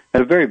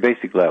 At a very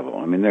basic level,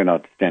 I mean, they're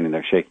not standing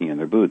there shaking in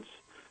their boots,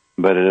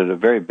 but at a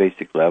very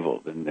basic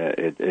level, and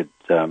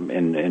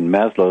in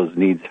Maslow's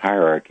needs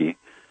hierarchy,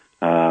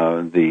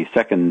 the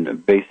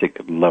second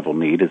basic level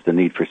need is the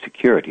need for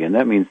security, and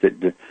that means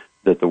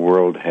that the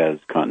world has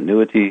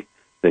continuity,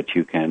 that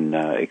you can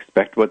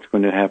expect what's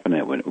going to happen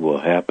and it will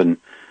happen,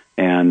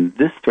 and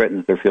this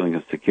threatens their feeling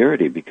of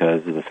security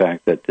because of the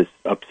fact that this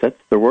upsets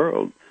the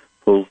world,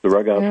 pulls the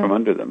rug out from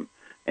under them.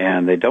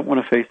 And they don't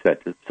want to face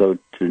that. So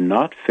to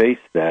not face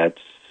that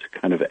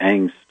kind of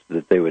angst,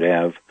 that they would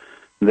have,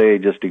 they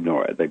just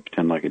ignore it. They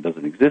pretend like it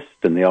doesn't exist,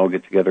 and they all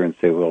get together and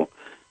say, well,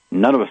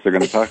 none of us are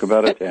going to talk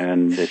about it,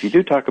 and if you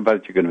do talk about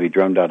it, you're going to be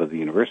drummed out of the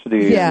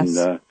university, yes.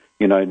 and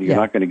you're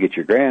not going to get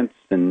your grants,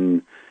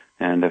 and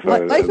if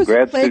life a is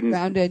grad a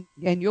playground,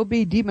 and you'll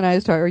be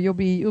demonized, or you'll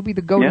be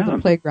the goat of the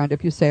playground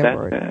if you say a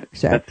word.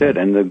 Exactly. That's it.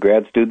 And the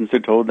grad students are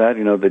told that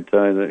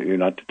that you're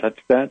not to touch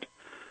that,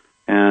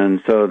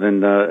 and so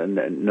then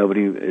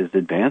nobody is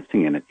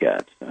advancing in it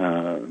yet.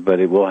 But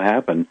it will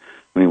happen.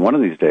 I mean, one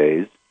of these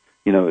days,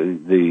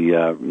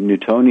 the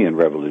Newtonian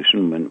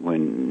revolution,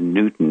 when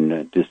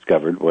Newton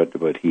discovered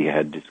what he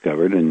had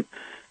discovered, and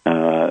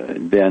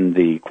then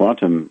the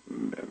quantum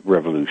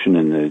revolution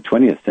in the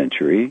 20th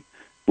century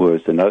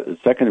was the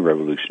second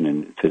revolution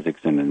in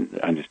physics and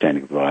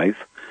understanding of life.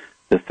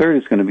 The third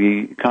is going to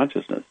be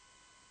consciousness,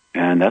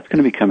 and that's going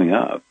to be coming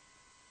up.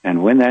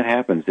 And when that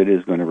happens, it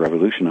is going to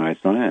revolutionize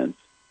science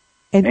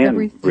and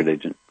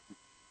religion.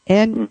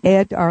 And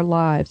our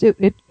lives.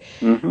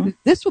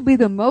 This will be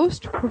the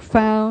most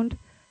profound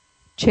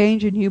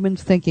change in human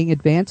thinking,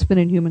 advancement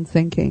in human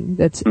thinking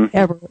that's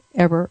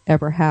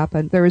ever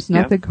happened. There is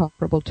nothing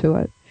comparable to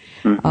it.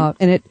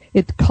 And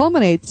it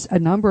culminates a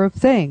number of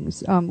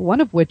things,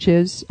 one of which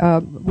is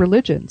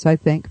religions, I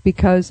think,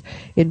 because,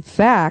 in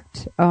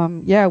fact,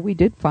 we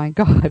did find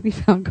God. We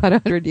found God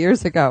 100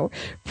 years ago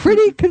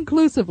pretty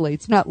conclusively.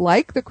 It's not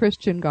like the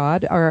Christian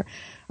God, or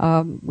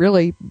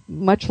really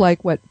much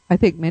like what I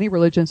think many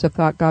religions have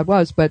thought God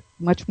was, but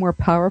much more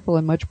powerful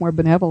and much more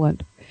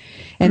benevolent.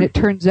 And it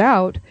turns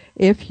out,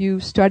 if you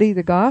study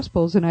the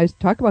Gospels, and I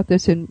talk about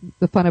this in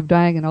The Fun of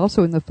Dying and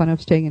also in The Fun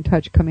of Staying in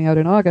Touch, coming out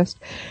in August,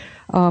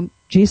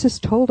 Jesus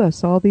told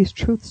us all these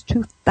truths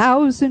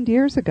 2,000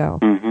 years ago.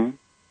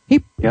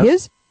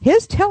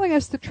 His telling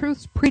us the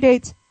truths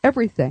predates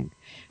everything.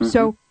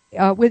 So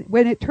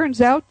when it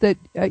turns out that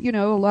a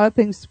lot of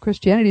things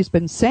Christianity's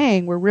been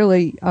saying were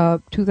really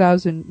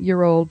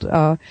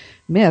 2,000-year-old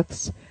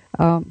myths,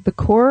 the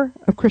core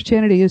of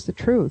Christianity is the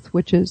truth,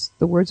 which is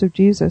the words of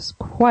Jesus.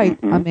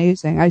 Quite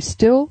amazing. I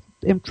still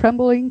am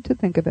trembling to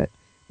think of it,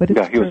 but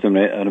it's he was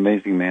an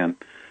amazing man.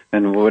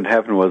 And what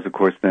happened was, of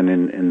course, then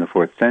in the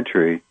 4th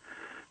century,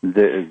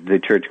 the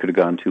church could have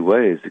gone two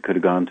ways. It could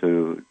have gone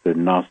to the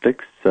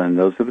Gnostics, and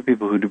those are the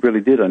people who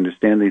really did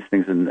understand these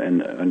things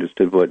and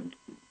understood what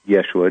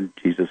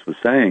Jesus was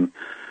saying,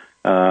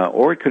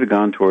 or it could have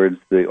gone towards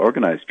the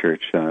organized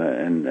church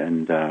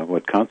and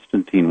what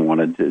Constantine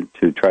wanted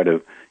to try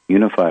to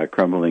unify a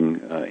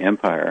crumbling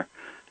empire.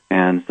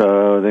 And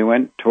so they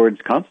went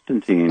towards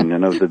Constantine,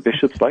 and the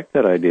bishops liked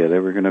that idea. They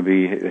were going to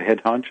be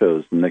head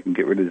honchos, and they can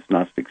get rid of this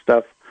Gnostic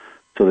stuff.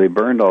 So they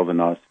burned all the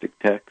Gnostic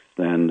texts,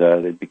 and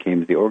it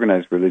became the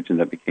organized religion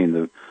that became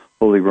the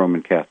Holy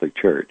Roman Catholic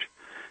Church.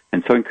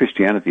 And so in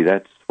Christianity,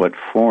 that's what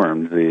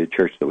formed the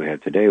church that we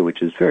have today,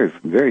 which is very,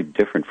 very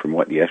different from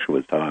what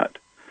Yeshua taught.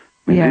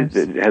 I mean,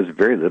 it has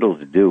very little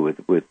to do with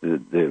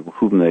the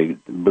whom they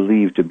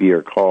believe to be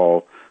or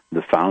call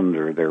the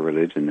founder of their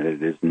religion.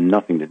 It has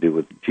nothing to do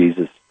with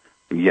Jesus,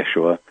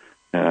 Yeshua.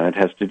 It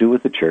has to do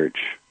with the church.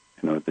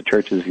 The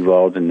church has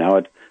evolved, and now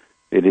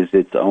it is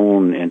its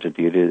own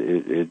entity. It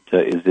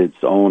is its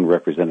own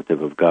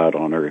representative of God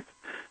on earth.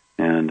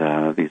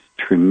 And these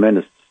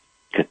tremendous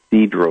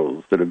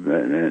cathedrals that have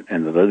been,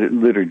 and the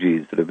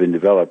liturgies that have been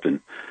developed,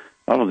 and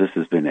all of this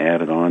has been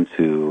added on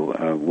to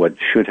what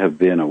should have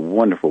been a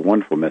wonderful,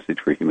 wonderful message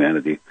for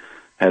humanity.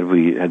 Had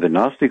the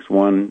Gnostics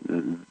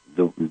won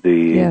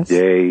the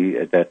day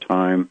at that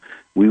time,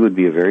 we would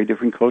be a very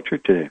different culture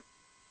today.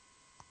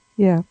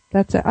 Yeah,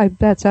 that's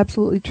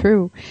absolutely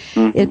true.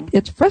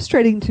 It's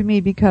frustrating to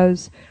me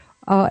because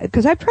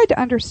I've tried to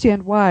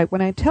understand why.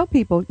 When I tell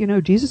people,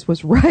 Jesus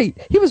was right.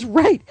 He was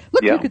right.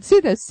 Look, you could see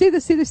this, see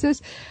this, see this, see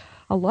this.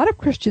 A lot of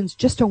Christians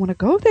just don't want to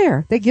go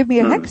there. They give me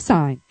a hex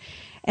sign.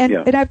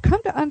 And I've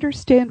come to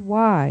understand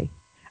why.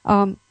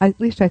 At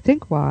least I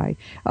think why.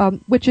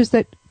 Which is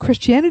that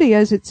Christianity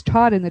as it's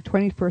taught in the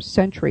 21st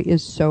century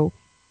is so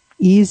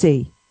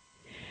easy.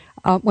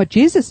 What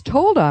Jesus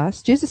told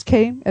us, Jesus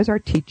came as our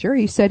teacher.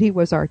 He said he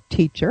was our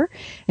teacher.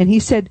 And he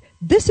said,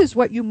 this is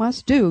what you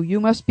must do. You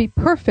must be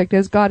perfect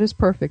as God is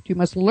perfect. You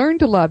must learn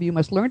to love. You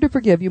must learn to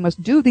forgive. You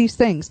must do these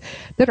things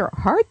that are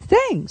hard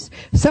things.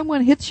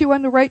 Someone hits you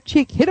on the right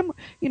cheek. Hit him,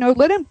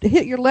 let him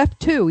hit your left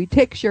too. He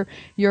takes your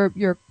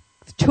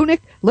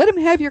tunic. Let him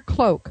have your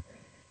cloak.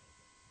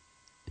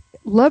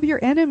 Love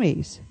your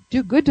enemies.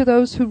 Do good to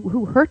those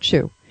who hurt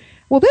you.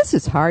 Well, this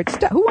is hard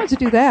stuff. Who wants to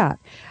do that?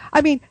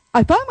 I mean,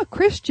 if I'm a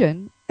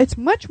Christian, it's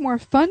much more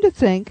fun to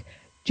think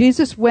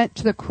Jesus went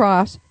to the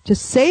cross to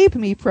save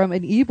me from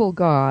an evil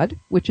God,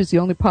 which is the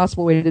only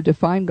possible way to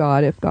define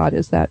God if God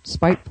is that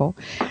spiteful.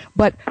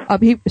 But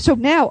so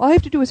now all I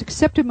have to do is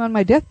accept him on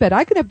my deathbed.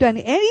 I could have done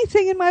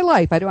anything in my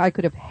life. I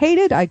could have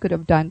hated. I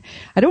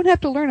don't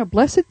have to learn a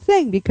blessed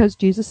thing because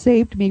Jesus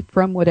saved me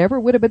from whatever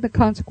would have been the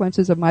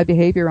consequences of my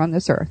behavior on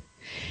this earth.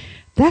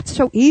 That's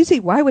so easy.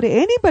 Why would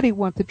anybody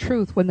want the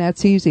truth when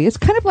that's easy? It's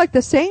kind of like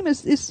the same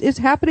is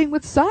happening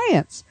with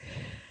science.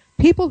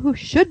 People who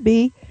should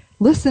be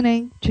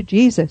listening to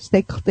Jesus.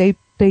 They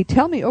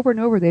tell me over and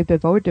over they've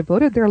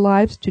devoted their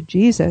lives to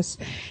Jesus,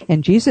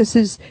 and Jesus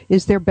is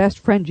their best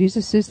friend.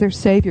 Jesus is their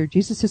Savior.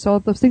 Jesus is all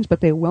of those things,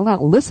 but they will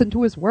not listen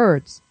to His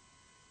words.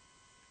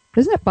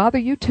 Doesn't that bother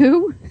you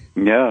too?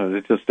 Yeah,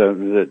 it's just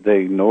that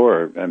they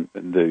ignore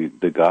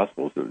the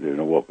Gospels.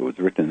 What was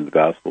written in the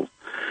Gospels,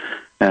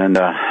 and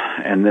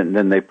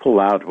then they pull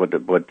out what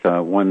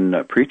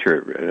one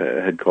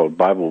preacher had called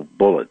Bible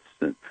bullets,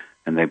 and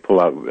they pull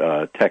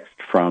out text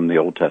from the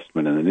Old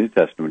Testament and the New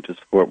Testament to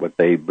support what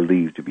they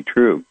believe to be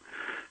true,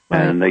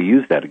 right. And they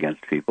use that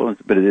against people.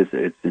 But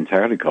it's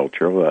entirely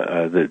cultural.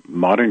 The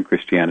modern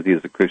Christianity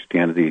is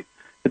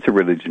it's a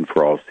religion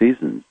for all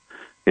seasons.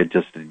 It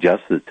just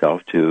adjusts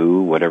itself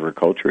to whatever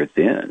culture it's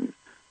in,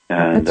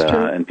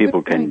 and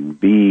people can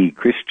be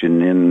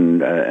Christian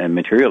and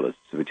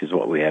materialists, which is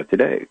what we have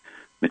today,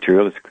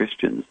 materialist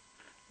Christians,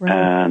 right.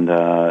 And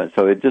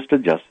so it just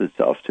adjusts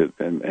itself to,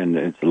 and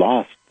it's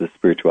lost the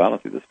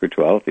spirituality. The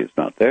spirituality is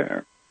not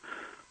there.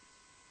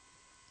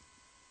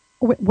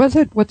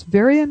 What's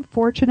very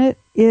unfortunate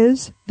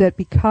is that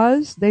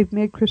because they've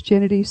made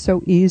Christianity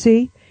so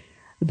easy,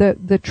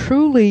 the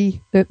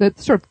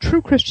sort of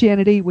true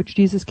Christianity which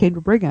Jesus came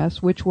to bring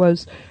us, which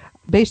was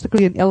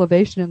basically an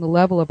elevation in the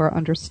level of our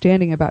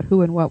understanding about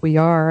who and what we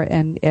are,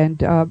 and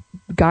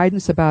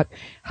guidance about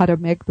how to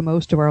make the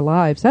most of our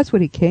lives. That's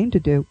what He came to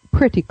do,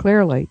 pretty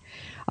clearly.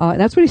 And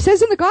that's what He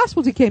says in the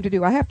Gospels He came to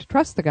do. I have to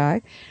trust the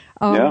guy.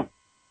 Yeah.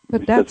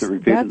 But that's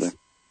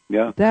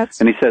yeah.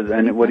 And He says,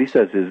 and what He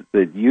says is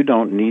that you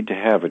don't need to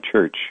have a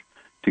church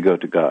to go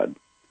to God.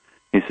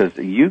 He says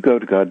that you go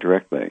to God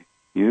directly.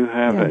 You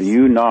have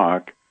you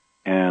knock,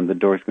 and the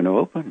door's going to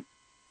open.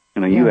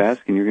 You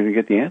ask, and you're going to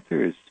get the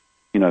answers.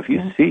 If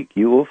you seek,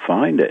 you will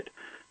find it.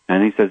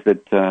 And He says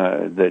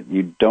that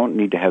you don't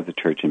need to have the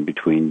church in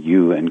between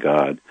you and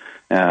God.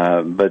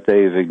 But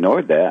they've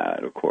ignored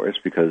that, of course,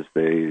 because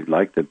they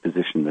like the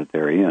position that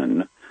they're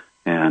in,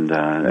 and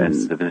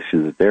the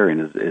position that they're in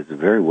is a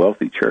very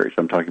wealthy church.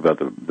 I'm talking about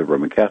the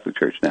Roman Catholic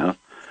Church now.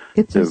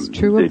 It's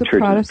true of the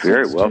Protestants. The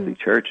church is a very wealthy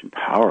church and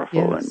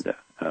powerful, and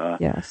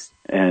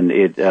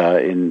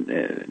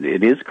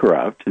it is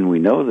corrupt, and we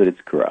know that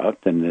it's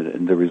corrupt,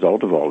 and the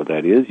result of all of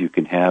that is you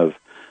can have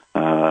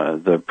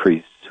the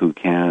priests who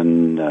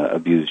can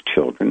abuse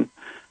children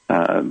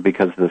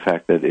because of the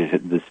fact that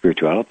the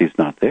spirituality is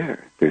not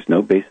there. There's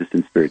no basis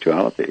in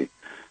spirituality.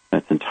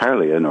 That's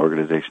entirely an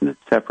organization that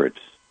separates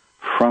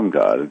from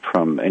God and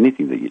from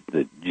anything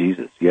that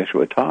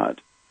Yeshua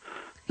taught,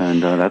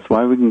 and that's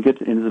why we can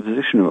get into the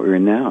position that we're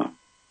in now.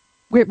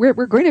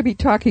 We're going to be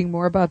talking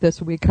more about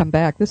this when we come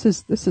back. This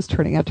is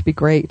turning out to be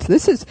great.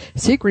 This is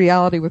Seek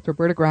Reality with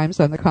Roberta Grimes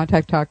on the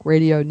Contact Talk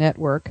Radio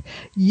Network.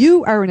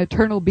 You are an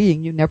eternal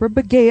being. You never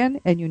began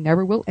and you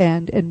never will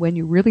end. And when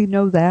you really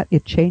know that,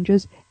 it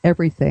changes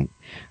everything.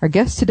 Our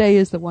guest today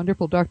is the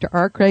wonderful Dr.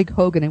 R. Craig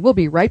Hogan, and we'll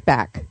be right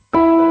back.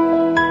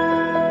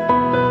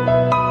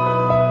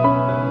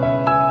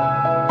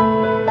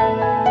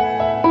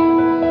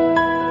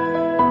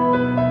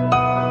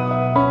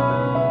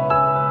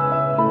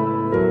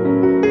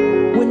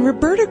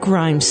 Roberta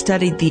Grimes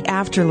studied the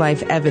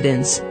afterlife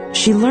evidence.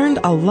 She learned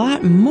a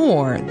lot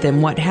more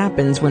than what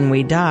happens when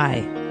we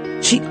die.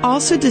 She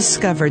also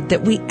discovered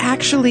that we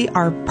actually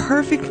are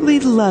perfectly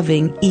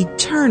loving,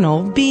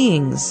 eternal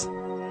beings.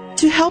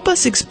 To help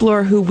us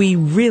explore who we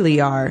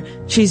really are,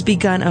 she's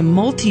begun a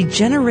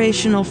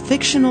multi-generational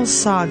fictional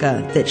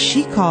saga that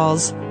she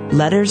calls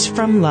Letters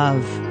from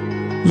Love.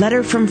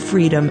 Letter from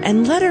Freedom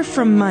and Letter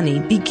from Money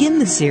begin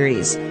the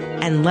series,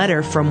 and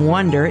Letter from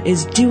Wonder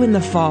is due in the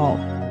fall.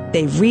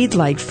 They read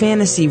like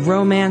fantasy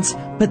romance,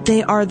 but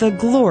they are the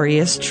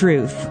glorious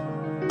truth.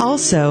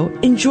 Also,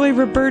 enjoy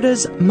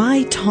Roberta's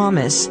My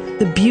Thomas,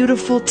 the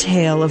beautiful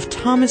tale of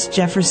Thomas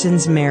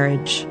Jefferson's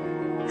marriage.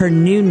 Her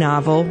new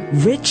novel,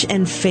 Rich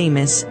and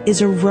Famous,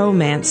 is a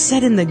romance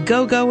set in the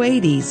go-go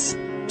 80s.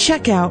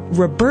 Check out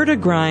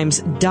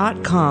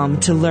robertagrimes.com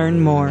to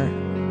learn more.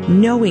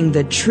 Knowing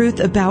the truth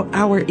about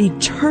our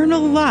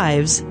eternal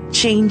lives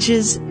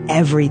changes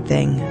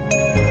everything.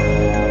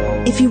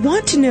 If you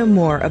want to know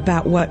more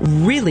about what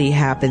really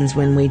happens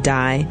when we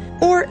die,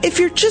 or if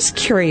you're just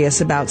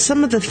curious about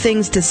some of the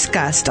things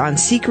discussed on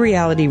Seek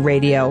Reality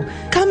Radio,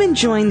 come and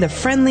join the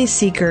friendly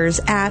seekers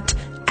at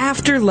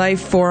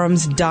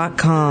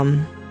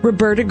afterlifeforums.com.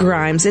 Roberta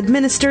Grimes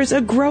administers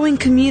a growing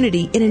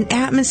community in an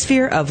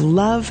atmosphere of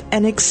love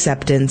and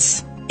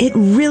acceptance. It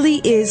really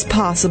is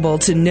possible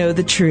to know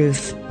the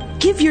truth.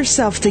 Give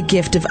yourself the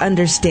gift of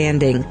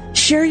understanding.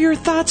 Share your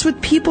thoughts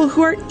with people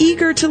who are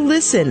eager to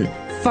listen.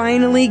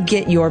 Finally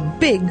get your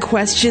big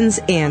questions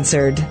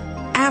answered.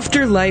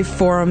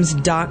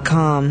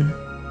 Afterlifeforums.com.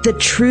 The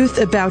truth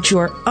about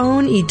your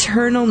own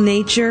eternal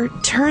nature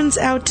turns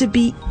out to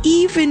be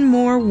even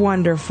more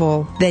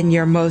wonderful than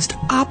your most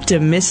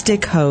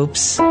optimistic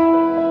hopes.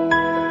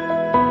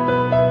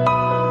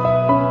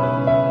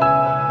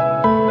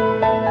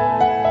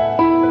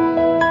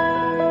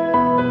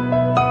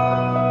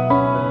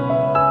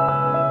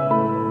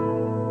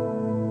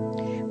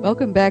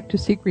 welcome back to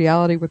Seek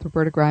Reality with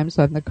Roberta Grimes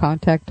on the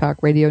Contact Talk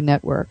Radio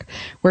Network.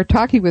 We're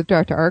talking with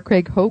Dr. R.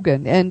 Craig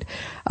Hogan, and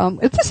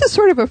this is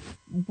sort of a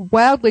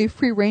wildly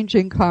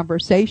free-ranging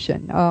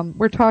conversation.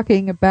 We're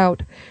talking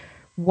about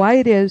why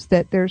it is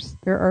that there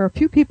are a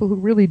few people who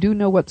really do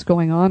know what's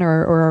going on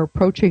or are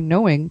approaching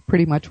knowing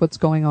pretty much what's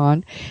going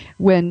on,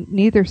 when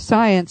neither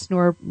science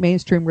nor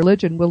mainstream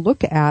religion will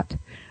look at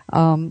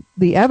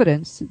the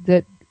evidence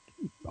that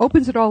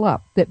opens it all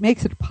up, that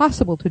makes it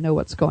possible to know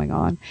what's going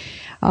on.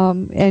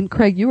 And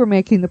Craig, you were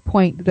making the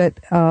point that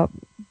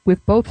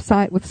with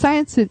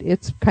science,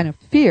 it's kind of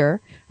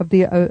fear of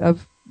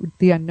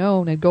the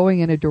unknown and going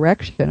in a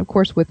direction. Of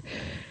course, with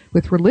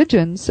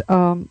religions,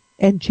 and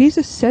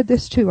Jesus said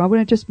this too. I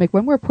want to just make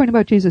one more point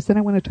about Jesus, then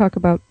I want to talk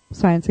about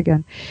science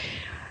again.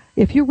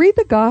 If you read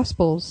the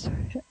Gospels,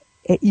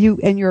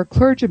 you're a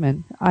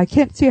clergyman, I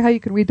can't see how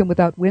you can read them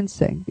without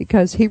wincing,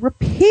 because he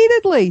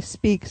repeatedly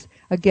speaks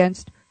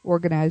against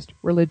organized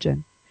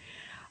religion.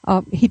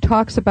 He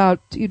talks about,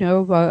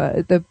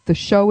 the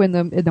show in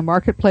the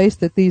marketplace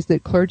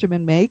that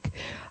clergymen make.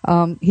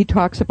 He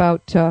talks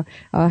about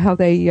how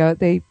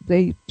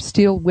they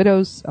steal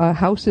widows'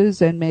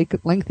 houses and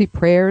make lengthy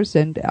prayers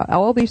and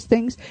all these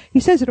things. He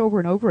says it over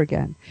and over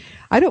again.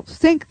 I don't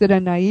think that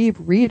a naive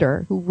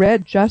reader who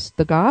read just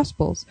the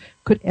Gospels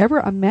could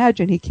ever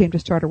imagine he came to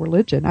start a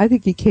religion. I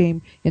think he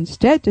came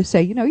instead to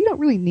say, you don't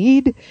really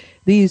need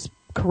these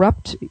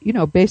corrupt,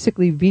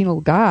 basically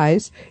venal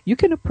guys. You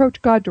can approach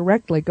God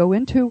directly. Go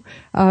into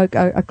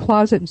a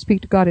closet and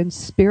speak to God in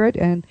spirit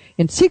and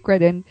in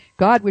secret, and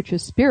God, which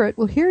is spirit,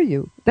 will hear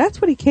you. That's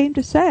what he came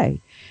to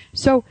say.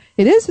 So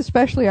it is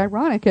especially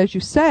ironic, as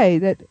you say,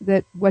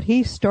 that what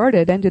he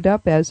started ended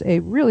up as a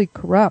really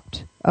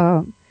corrupt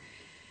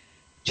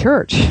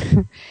church.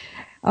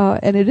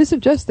 And it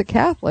isn't just the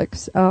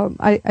Catholics.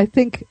 I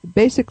think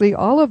basically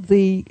all of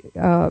the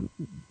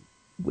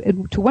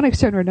to one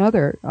extent or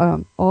another,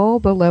 all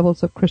the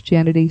levels of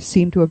Christianity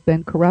seem to have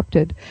been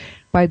corrupted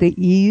by the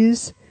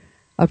ease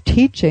of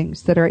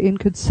teachings that are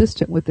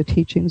inconsistent with the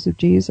teachings of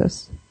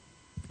Jesus,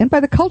 and by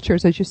the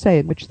cultures, as you say,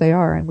 in which they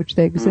are, in which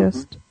they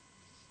exist.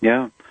 Mm-hmm.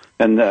 Yeah,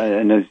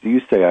 and as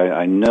you say,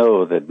 I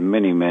know that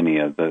many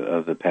of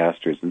the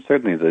pastors, and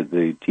certainly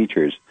the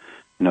teachers,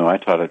 I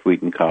taught at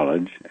Wheaton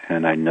College,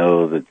 and I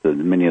know that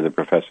many of the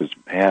professors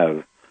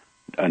have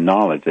a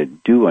knowledge, they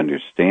do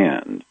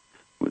understand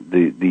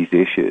these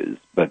issues,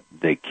 but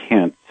they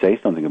can't say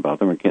something about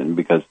them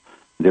because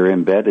they're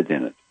embedded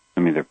in it. I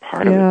mean, they're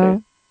part of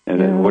it.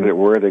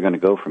 Where are they going to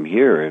go from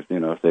here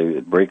if they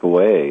break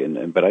away?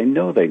 But I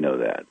know they know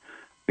that,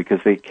 because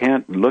they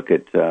can't look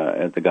at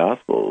the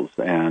Gospels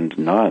and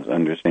not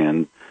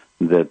understand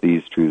that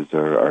these truths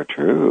are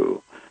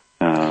true.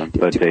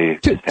 But they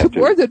to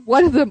more than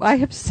one of them, I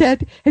have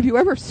said, have you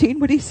ever seen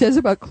what he says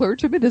about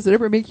clergymen? Does it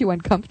ever make you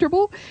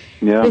uncomfortable?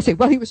 Yeah. They say,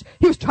 well, he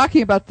was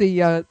talking about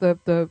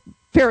the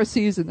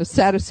Pharisees and the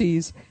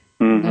Sadducees.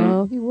 Mm-hmm.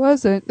 No, he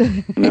wasn't.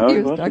 No,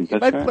 he was talking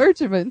about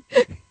clergymen.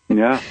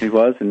 Yeah, he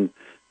was, and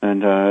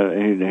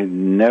he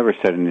never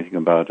said anything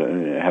about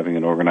having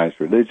an organized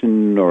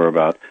religion or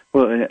about,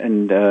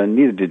 and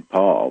neither did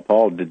Paul.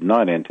 Paul did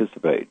not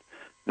anticipate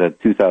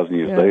that 2,000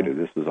 years later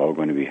this was all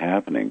going to be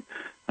happening.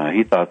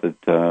 He thought that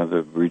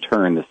the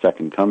return, the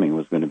second coming,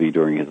 was going to be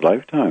during his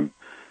lifetime.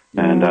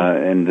 And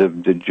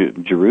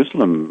the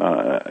Jerusalem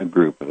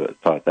group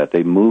thought that.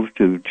 They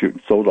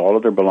sold all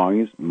of their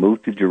belongings,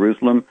 moved to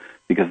Jerusalem,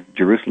 because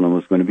Jerusalem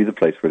was going to be the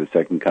place where the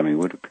second coming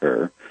would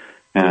occur.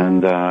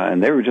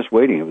 And they were just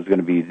waiting. It was going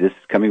to be this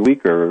coming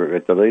week or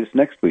at the latest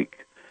next week.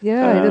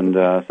 Yeah. And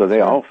so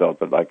they all felt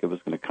that like it was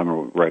going to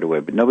come right away.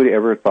 But nobody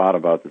ever thought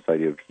about this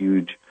idea of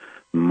huge,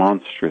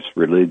 monstrous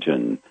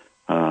religion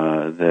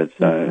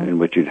in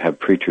which you'd have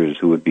preachers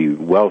who would be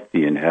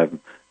wealthy and have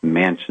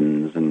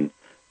mansions and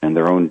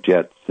their own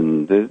jets,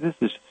 and this is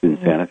just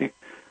insanity.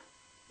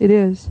 It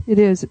is.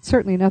 It's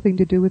certainly nothing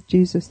to do with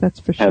Jesus, that's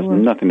for sure. It has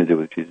nothing to do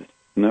with Jesus,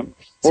 no.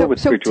 Or with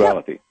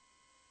spirituality.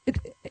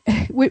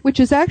 Which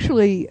is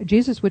actually,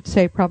 Jesus would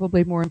say,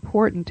 probably more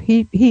important.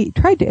 He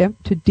tried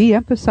to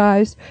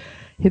de-emphasize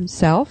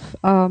himself.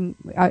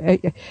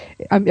 At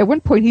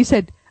one point he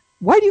said,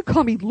 why do you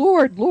call me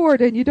Lord,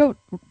 Lord, and you don't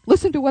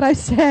listen to what I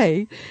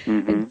say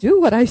and do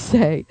what I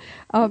say?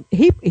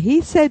 He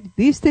said,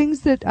 these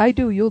things that I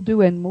do, you'll do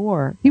and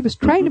more. He was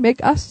trying to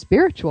make us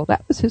spiritual.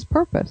 That was his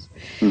purpose.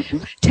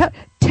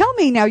 Tell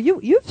me now,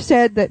 you've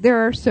said that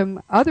there are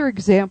some other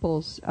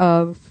examples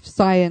of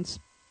science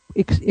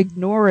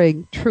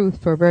ignoring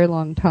truth for a very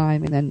long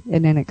time and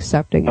then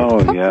accepting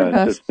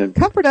it.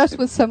 Comfort us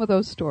with some of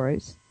those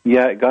stories.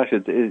 Yeah, gosh,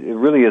 it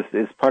really is.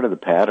 It's part of the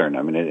pattern.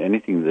 I mean,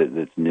 anything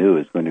that's new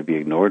is going to be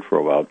ignored for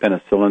a while.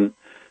 Penicillin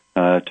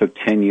took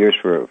 10 years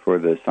for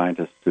the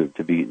scientists to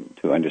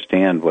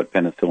understand what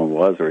penicillin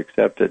was or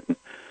accept it.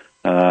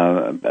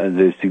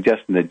 The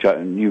suggestion that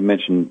you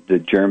mentioned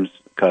that germs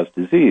cause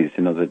disease.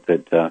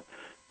 That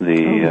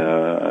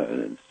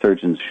the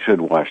surgeons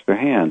should wash their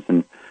hands.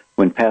 And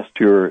when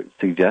Pasteur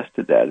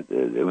suggested that,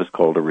 it was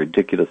called a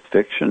ridiculous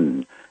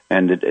fiction.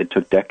 and it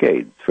took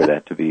decades for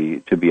that to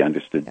be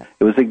understood. Yeah.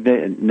 It was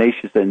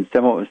Ignatius and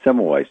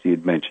Semmelweis you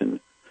had mentioned.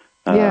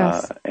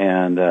 Yes.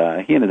 And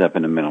he ended up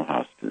in a mental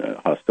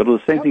hospital.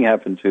 The same thing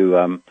happened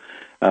to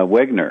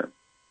Wegener,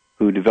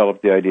 who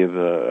developed the idea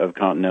of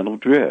continental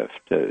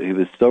drift. He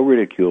was so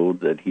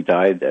ridiculed that he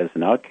died as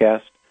an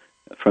outcast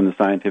from the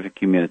scientific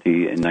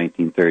community in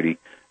 1930.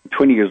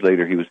 20 years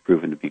later, he was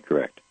proven to be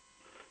correct.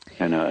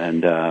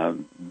 And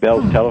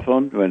Bell's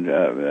telephone, when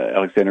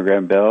Alexander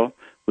Graham Bell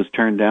was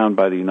turned down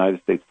by the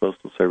United States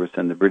Postal Service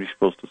and the British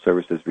Postal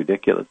Service as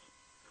ridiculous.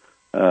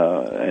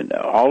 And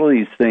all of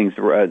these things,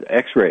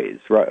 X-rays,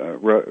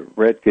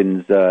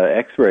 Roentgen's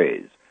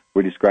X-rays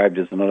were described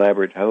as an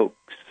elaborate hoax,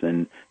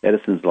 and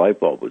Edison's light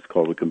bulb was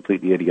called a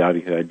completely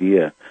idiotic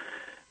idea.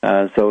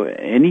 So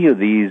any of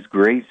these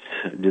great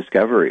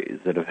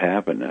discoveries that have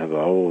happened have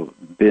all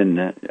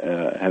been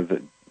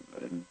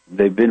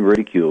they've been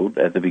ridiculed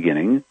at the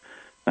beginning,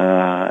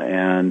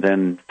 and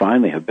then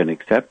finally have been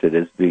accepted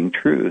as being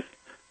truth.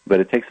 But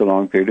it takes a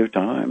long period of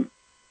time.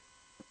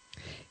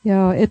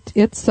 Yeah,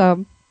 it's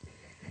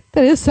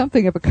that is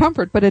something of a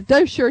comfort, but it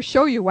does sure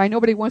show you why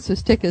nobody wants to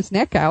stick his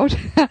neck out.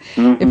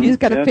 If he's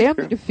got a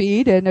family to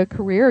feed and a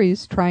career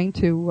he's trying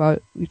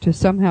to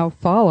somehow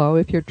follow,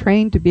 if you're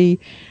trained to be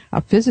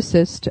a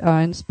physicist,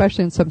 and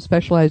especially in some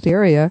specialized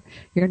area,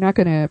 you're not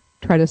going to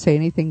try to say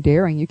anything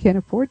daring. You can't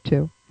afford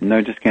to.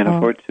 No, just can't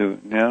afford to.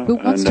 Yeah. Who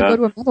wants to go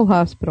to a mental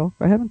hospital,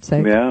 for heaven's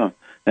sake? Yeah.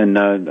 And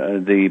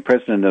the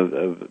president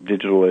of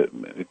Digital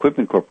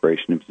Equipment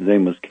Corporation, his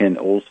name was Ken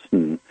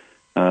Olson,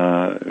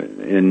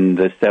 in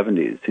the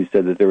 70s, he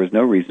said that there was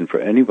no reason for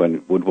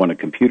anyone would want a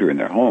computer in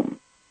their home.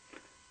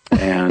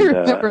 And, I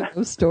remember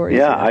those stories.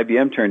 Yeah,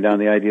 IBM turned down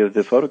the idea of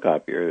the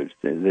photocopier.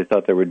 They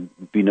thought there would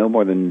be no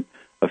more than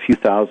a few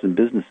thousand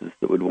businesses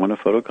that would want a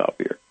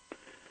photocopier.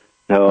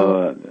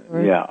 So,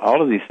 yeah,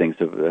 all of these things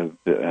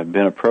have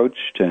been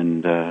approached,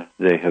 and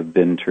they have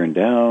been turned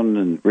down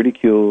and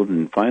ridiculed,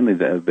 and finally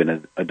they have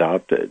been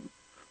adopted.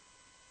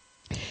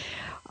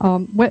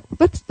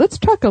 Let's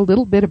talk a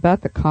little bit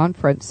about the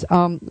conference.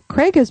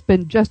 Craig has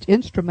been just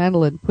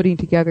instrumental in putting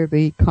together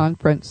the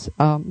conference,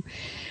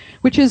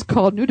 which is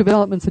called New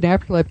Developments in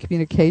Afterlife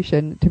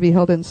Communication, to be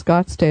held in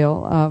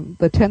Scottsdale,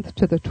 the 10th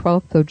to the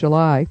 12th of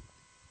July.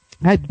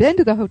 I've been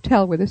to the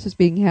hotel where this is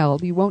being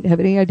held. You won't have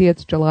any idea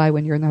it's July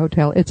when you're in the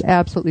hotel. It's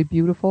absolutely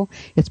beautiful.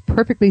 It's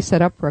perfectly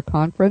set up for a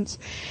conference.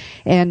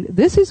 And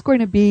this is going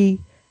to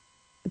be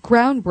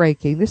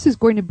groundbreaking. This is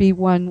going to be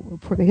one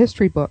for the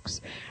history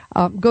books.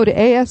 Go to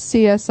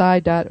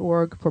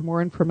ascsi.org for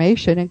more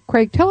information. And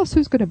Craig, tell us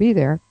who's going to be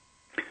there.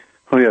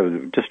 Oh,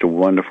 yeah, just a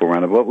wonderful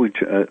roundup. What we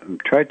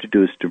tried to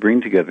do is to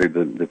bring together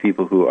the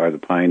people who are the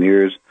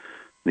pioneers,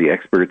 the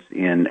experts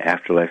in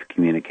afterlife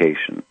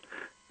communication.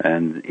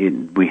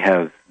 And we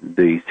have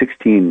the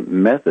 16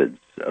 methods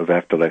of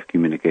afterlife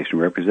communication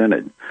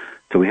represented.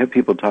 So we have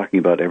people talking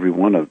about every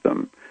one of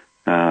them.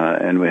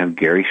 And we have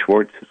Gary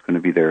Schwartz, who's going to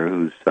be there,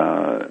 who's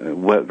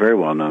very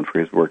well known for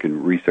his work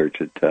in research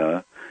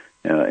at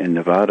in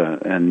Nevada.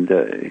 And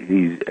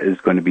he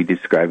is going to be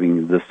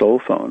describing the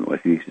soul phone,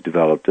 what he's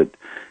developed. It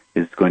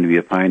is going to be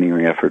a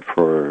pioneering effort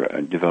for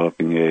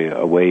developing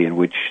a way in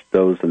which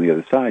those on the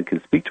other side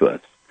can speak to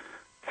us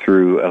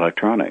through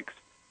electronics.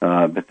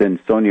 But then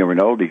Sonia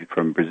Rinaldi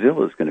from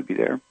Brazil is going to be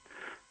there.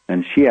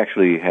 And she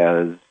actually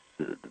has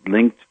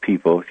linked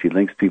people, she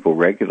links people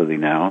regularly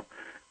now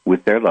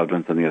with their loved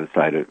ones on the other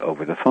side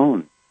over the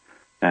phone.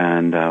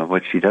 And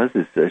what she does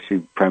is she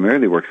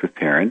primarily works with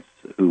parents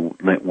who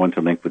want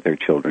to link with their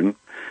children.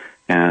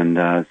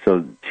 And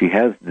so she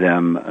has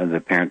them, the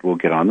parent will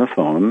get on the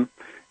phone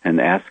and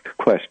ask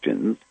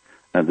questions.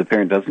 The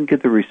parent doesn't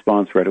get the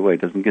response right away,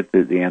 doesn't get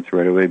the answer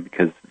right away,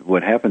 because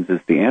what happens is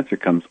the answer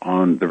comes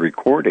on the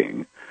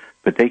recording,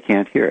 but they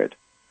can't hear it.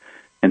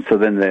 And so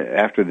then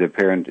after the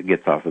parent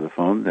gets off of the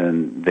phone,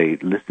 then they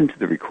listen to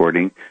the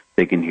recording.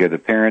 They can hear the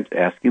parent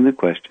asking the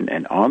question,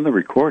 and on the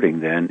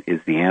recording then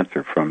is the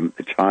answer from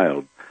the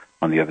child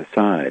on the other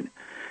side.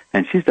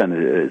 And she's done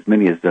as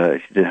many as,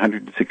 she did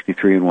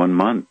 163 in 1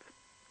 month.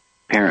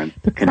 Parents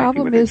the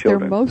connecting with their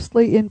children. The problem is they're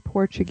mostly in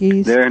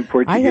Portuguese. They're in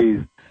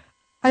Portuguese.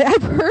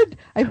 I've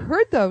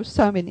heard those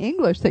some in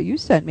English that you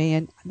sent me,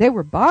 and they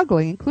were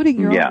boggling, including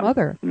your own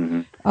mother.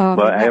 Mm-hmm.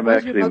 Well, I have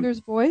was your mother's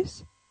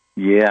voice?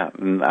 Yeah,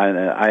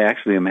 I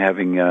actually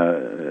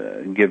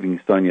am giving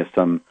Sonia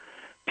some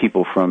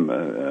people from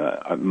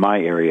my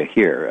area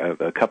here,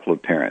 a couple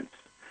of parents,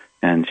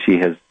 and she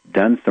has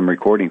done some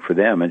recording for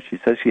them, and she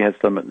says she has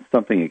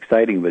something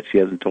exciting, but she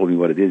hasn't told me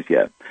what it is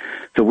yet.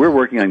 So we're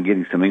working on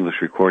getting some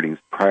English recordings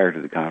prior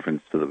to the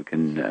conference so that we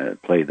can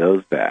play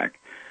those back.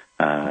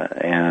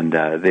 And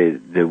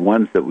the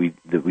ones that we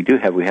do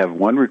have, we have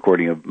one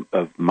recording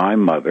of my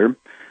mother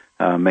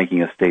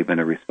making a statement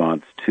in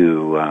response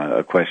to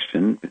a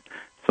question.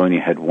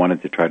 Sonia had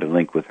wanted to try to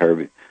link with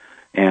her,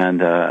 and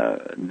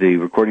the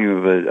recording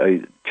of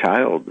a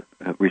child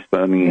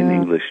responding in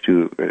English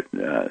to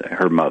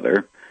her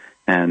mother,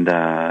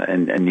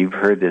 And you've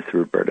heard this,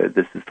 Roberta.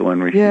 This is the one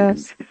where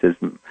yes. she says,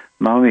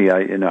 "Mommy,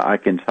 I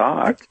can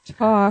talk."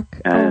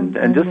 And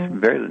just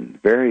very,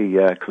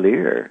 very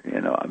clear,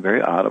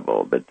 very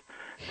audible. But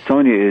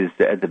Sonia is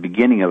at the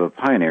beginning of a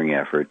pioneering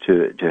effort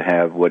to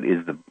have what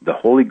is the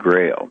Holy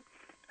Grail.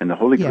 And the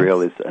Holy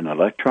Grail is an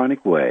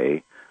electronic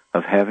way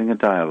of having a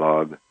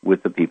dialogue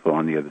with the people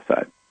on the other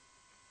side.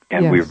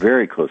 And we're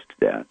very close to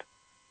that.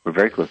 We're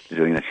very close to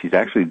doing that. She's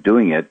actually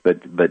doing it,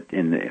 but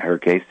in her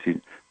case,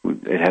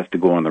 it has to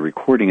go on the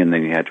recording, and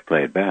then you have to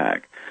play it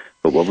back.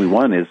 But what we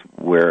want is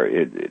where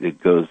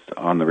it goes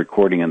on the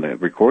recording, and the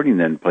recording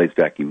then plays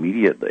back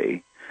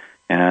immediately,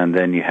 and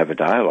then you have a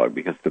dialogue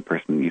because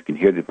you can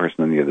hear the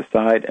person on the other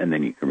side, and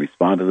then you can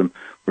respond to them.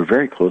 We're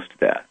very close to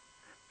that,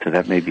 so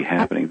that may be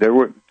happening. There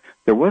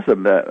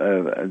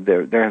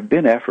have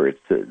been efforts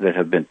that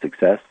have been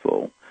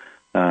successful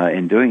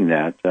in doing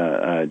that.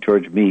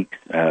 George Meeks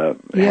had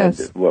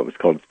what was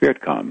called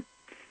SpiritCom,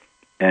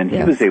 and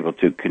he was able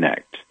to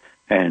connect,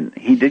 and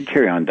he did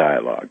carry on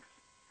dialogue.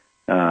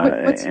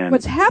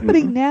 What's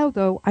happening now,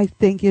 though, I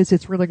think, is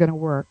it's really going to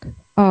work.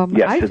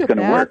 I feel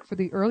bad for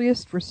the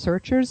earliest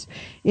researchers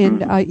in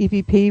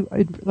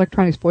EVP,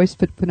 electronic voice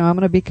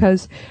phenomena,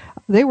 because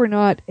they were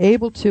not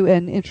able to,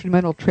 and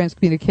instrumental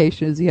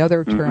transcommunication is the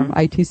other term,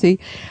 ITC,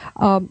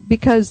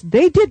 because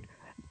they did.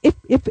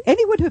 If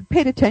anyone had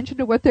paid attention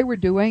to what they were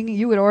doing,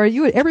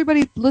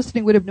 everybody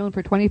listening would have known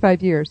for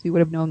 25 years. You would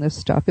have known this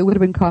stuff. It would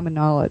have been common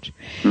knowledge.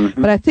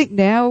 But I think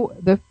now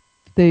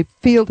the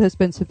field has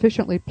been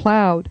sufficiently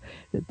plowed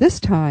that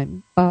this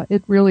time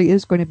it really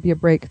is going to be a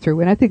breakthrough.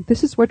 And I think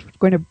this is what's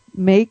going to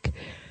make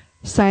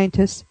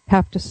scientists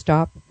have to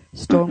stop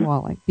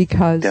stonewalling,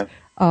 because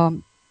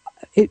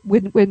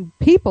when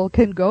people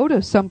can go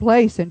to some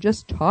place and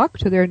just talk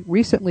to their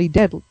recently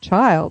dead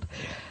child,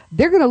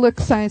 they're going to look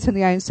science in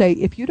the eye and say,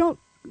 if you don't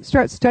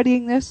start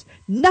studying this,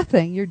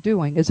 nothing you're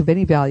doing is of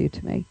any value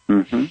to me.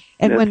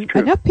 And when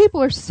enough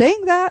people are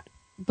saying that,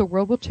 the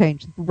world will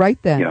change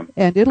right then.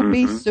 And it'll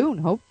be soon,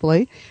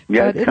 hopefully.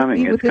 Yeah, but it's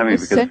coming. Be within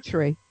because,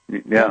 century.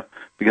 Yeah,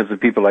 because of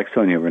people like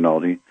Sonia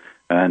Rinaldi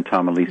and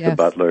Tom and Lisa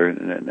Butler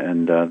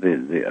and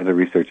the other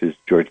researchers,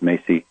 George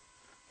Macy.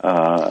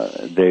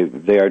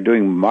 They are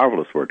doing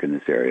marvelous work in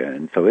this area,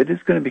 and so it is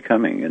going to be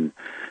coming. And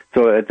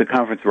so at the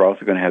conference, we're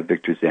also going to have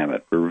Victor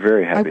Zammit. We're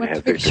very happy to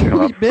have Victor come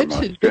up from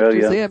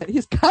Australia.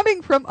 He's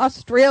coming from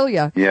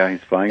Australia. Yeah,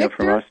 he's flying up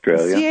from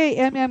Australia.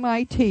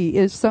 Zammit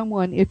is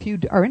someone, if you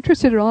are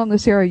interested at all in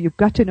this area, you've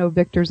got to know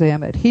Victor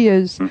Zammit. He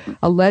is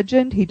a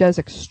legend. He does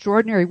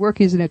extraordinary work.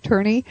 He's an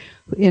attorney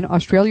in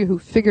Australia who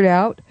figured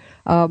out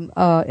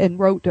and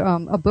wrote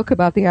a book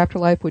about the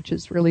afterlife, which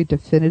is really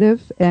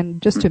definitive.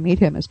 And just to meet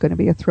him is going to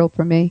be a thrill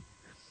for me.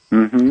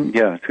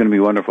 Yeah, it's going to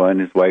be wonderful.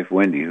 And his wife,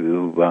 Wendy,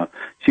 who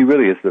she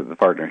really is the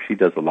partner. She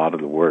does a lot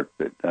of the work.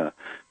 But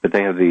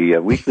they have the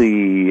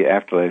weekly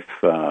afterlife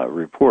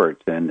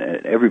reports, and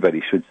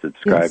everybody should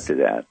subscribe to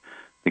that,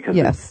 because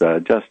it's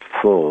just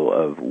full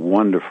of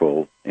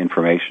wonderful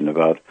information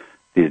about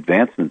the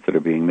advancements that are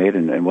being made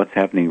and what's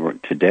happening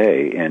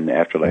today in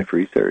afterlife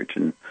research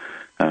and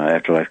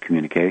afterlife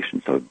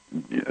communication. So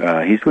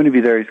he's going to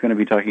be there. He's going to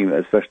be talking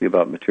especially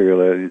about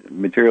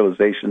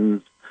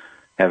materializations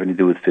having to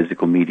do with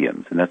physical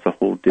mediums, and that's a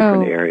whole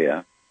different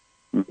area.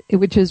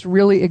 Which is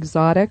really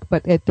exotic,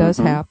 but it does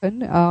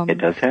happen. It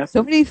does happen.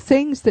 So many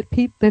things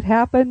that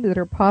happen that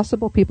are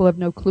possible, people have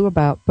no clue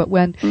about. But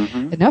when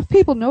enough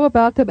people know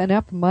about them,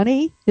 enough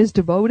money is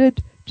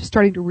devoted to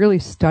starting to really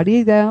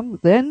study them,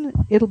 then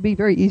it'll be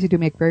very easy to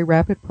make very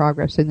rapid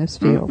progress in this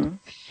field.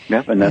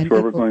 Yep, and that's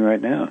where we're going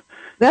right now.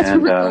 That's where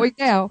we're going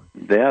now.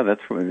 Yeah,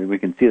 that's where we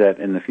can see that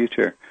in the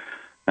future.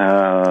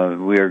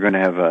 We are going to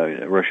have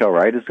Rochelle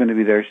Wright is going to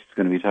be there. She's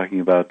going to be talking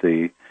about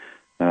the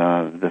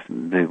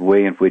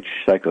way in which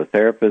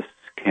psychotherapists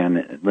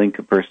can link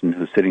a person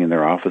who's sitting in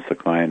their office, a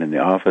client in the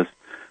office,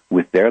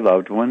 with their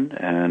loved one,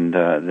 and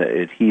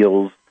it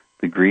heals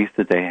the grief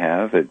that they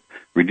have. It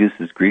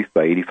reduces grief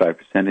by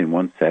 85% in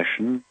one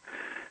session.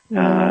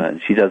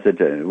 She does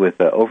it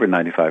with over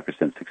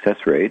 95%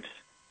 success rates.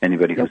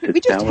 Anybody who sits down with her.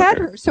 We just had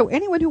her. So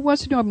anyone who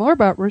wants to know more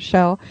about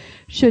Rochelle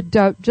should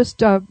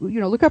just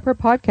look up her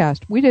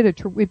podcast.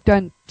 We've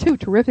done 2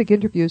 terrific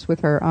interviews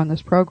with her on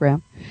this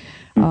program.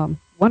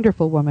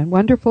 Wonderful woman,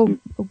 wonderful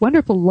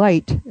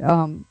light.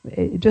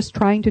 Just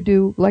trying to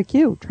do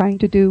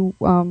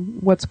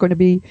what's going to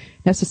be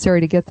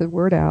necessary to get the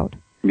word out.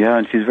 Yeah,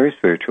 and she's very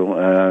spiritual.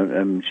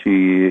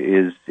 She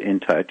is in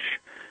touch,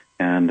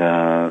 and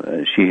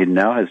she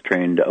now has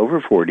trained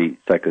over 40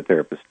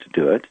 psychotherapists to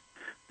do it.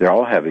 They're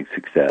all having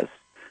success.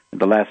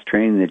 The last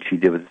training that she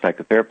did with the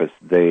psychotherapist,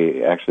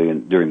 they actually,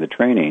 during the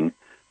training,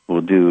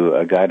 will do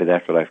a guided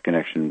afterlife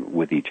connection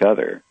with each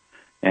other.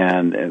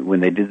 And when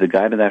they did the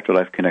guided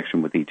afterlife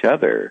connection with each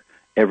other,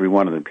 every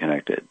one of them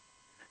connected.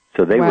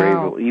 So they were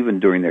able, even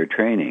during their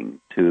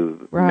training,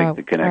 to make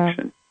the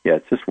connection. Yeah,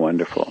 it's just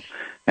wonderful.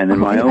 And then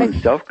my own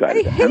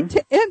self-guided. I hate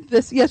to end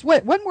this. Yes,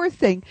 one more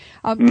thing.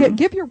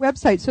 Give your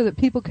website so that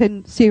people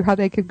can see how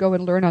they can go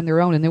and learn on their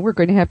own, and then we're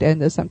going to have to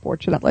end this,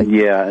 unfortunately.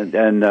 Yeah,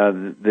 and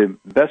the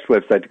best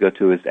website to go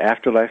to is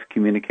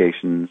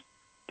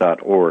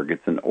afterlifecommunications.org.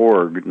 It's an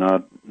org,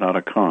 not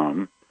a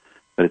com,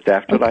 but it's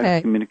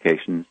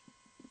afterlifecommunications.org.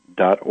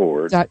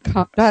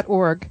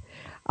 .org.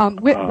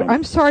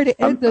 I'm sorry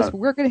to end this.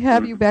 We're going to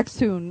have you back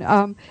soon.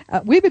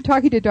 We've been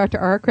talking to Dr.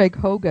 R. Craig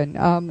Hogan.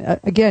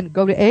 Again,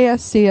 go to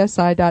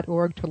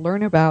ascsi.org to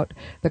learn about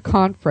the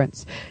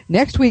conference.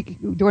 Next week,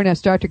 join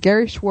us. Dr.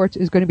 Gary Schwartz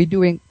is going to be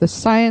doing the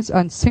science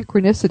on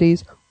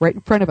synchronicities right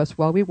in front of us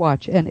while we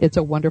watch, and it's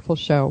a wonderful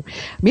show.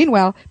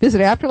 Meanwhile, visit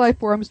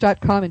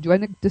afterlifeforums.com and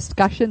join the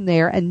discussion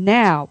there. And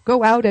now,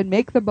 go out and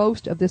make the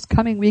most of this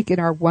coming week in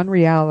our one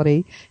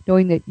reality,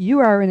 knowing that you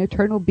are an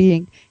eternal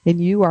being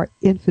and you are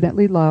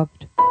infinitely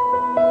loved.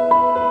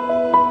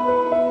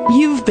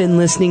 You've been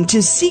listening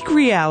to Seek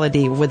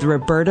Reality with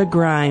Roberta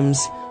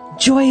Grimes.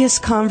 Joyous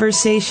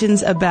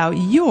conversations about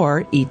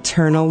your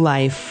eternal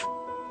life.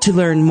 To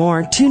learn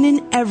more, tune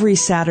in every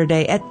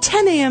Saturday at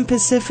 10 a.m.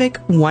 Pacific,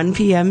 1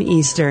 p.m.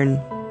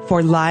 Eastern.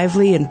 For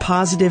lively and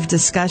positive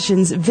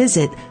discussions,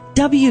 visit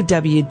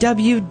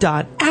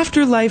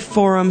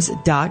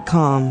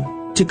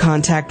www.afterlifeforums.com. To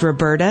contact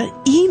Roberta,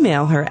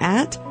 email her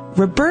at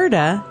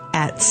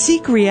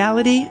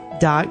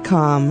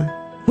roberta@seekreality.com.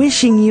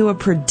 Wishing you a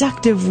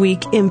productive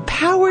week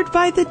empowered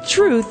by the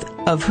truth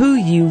of who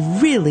you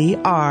really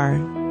are.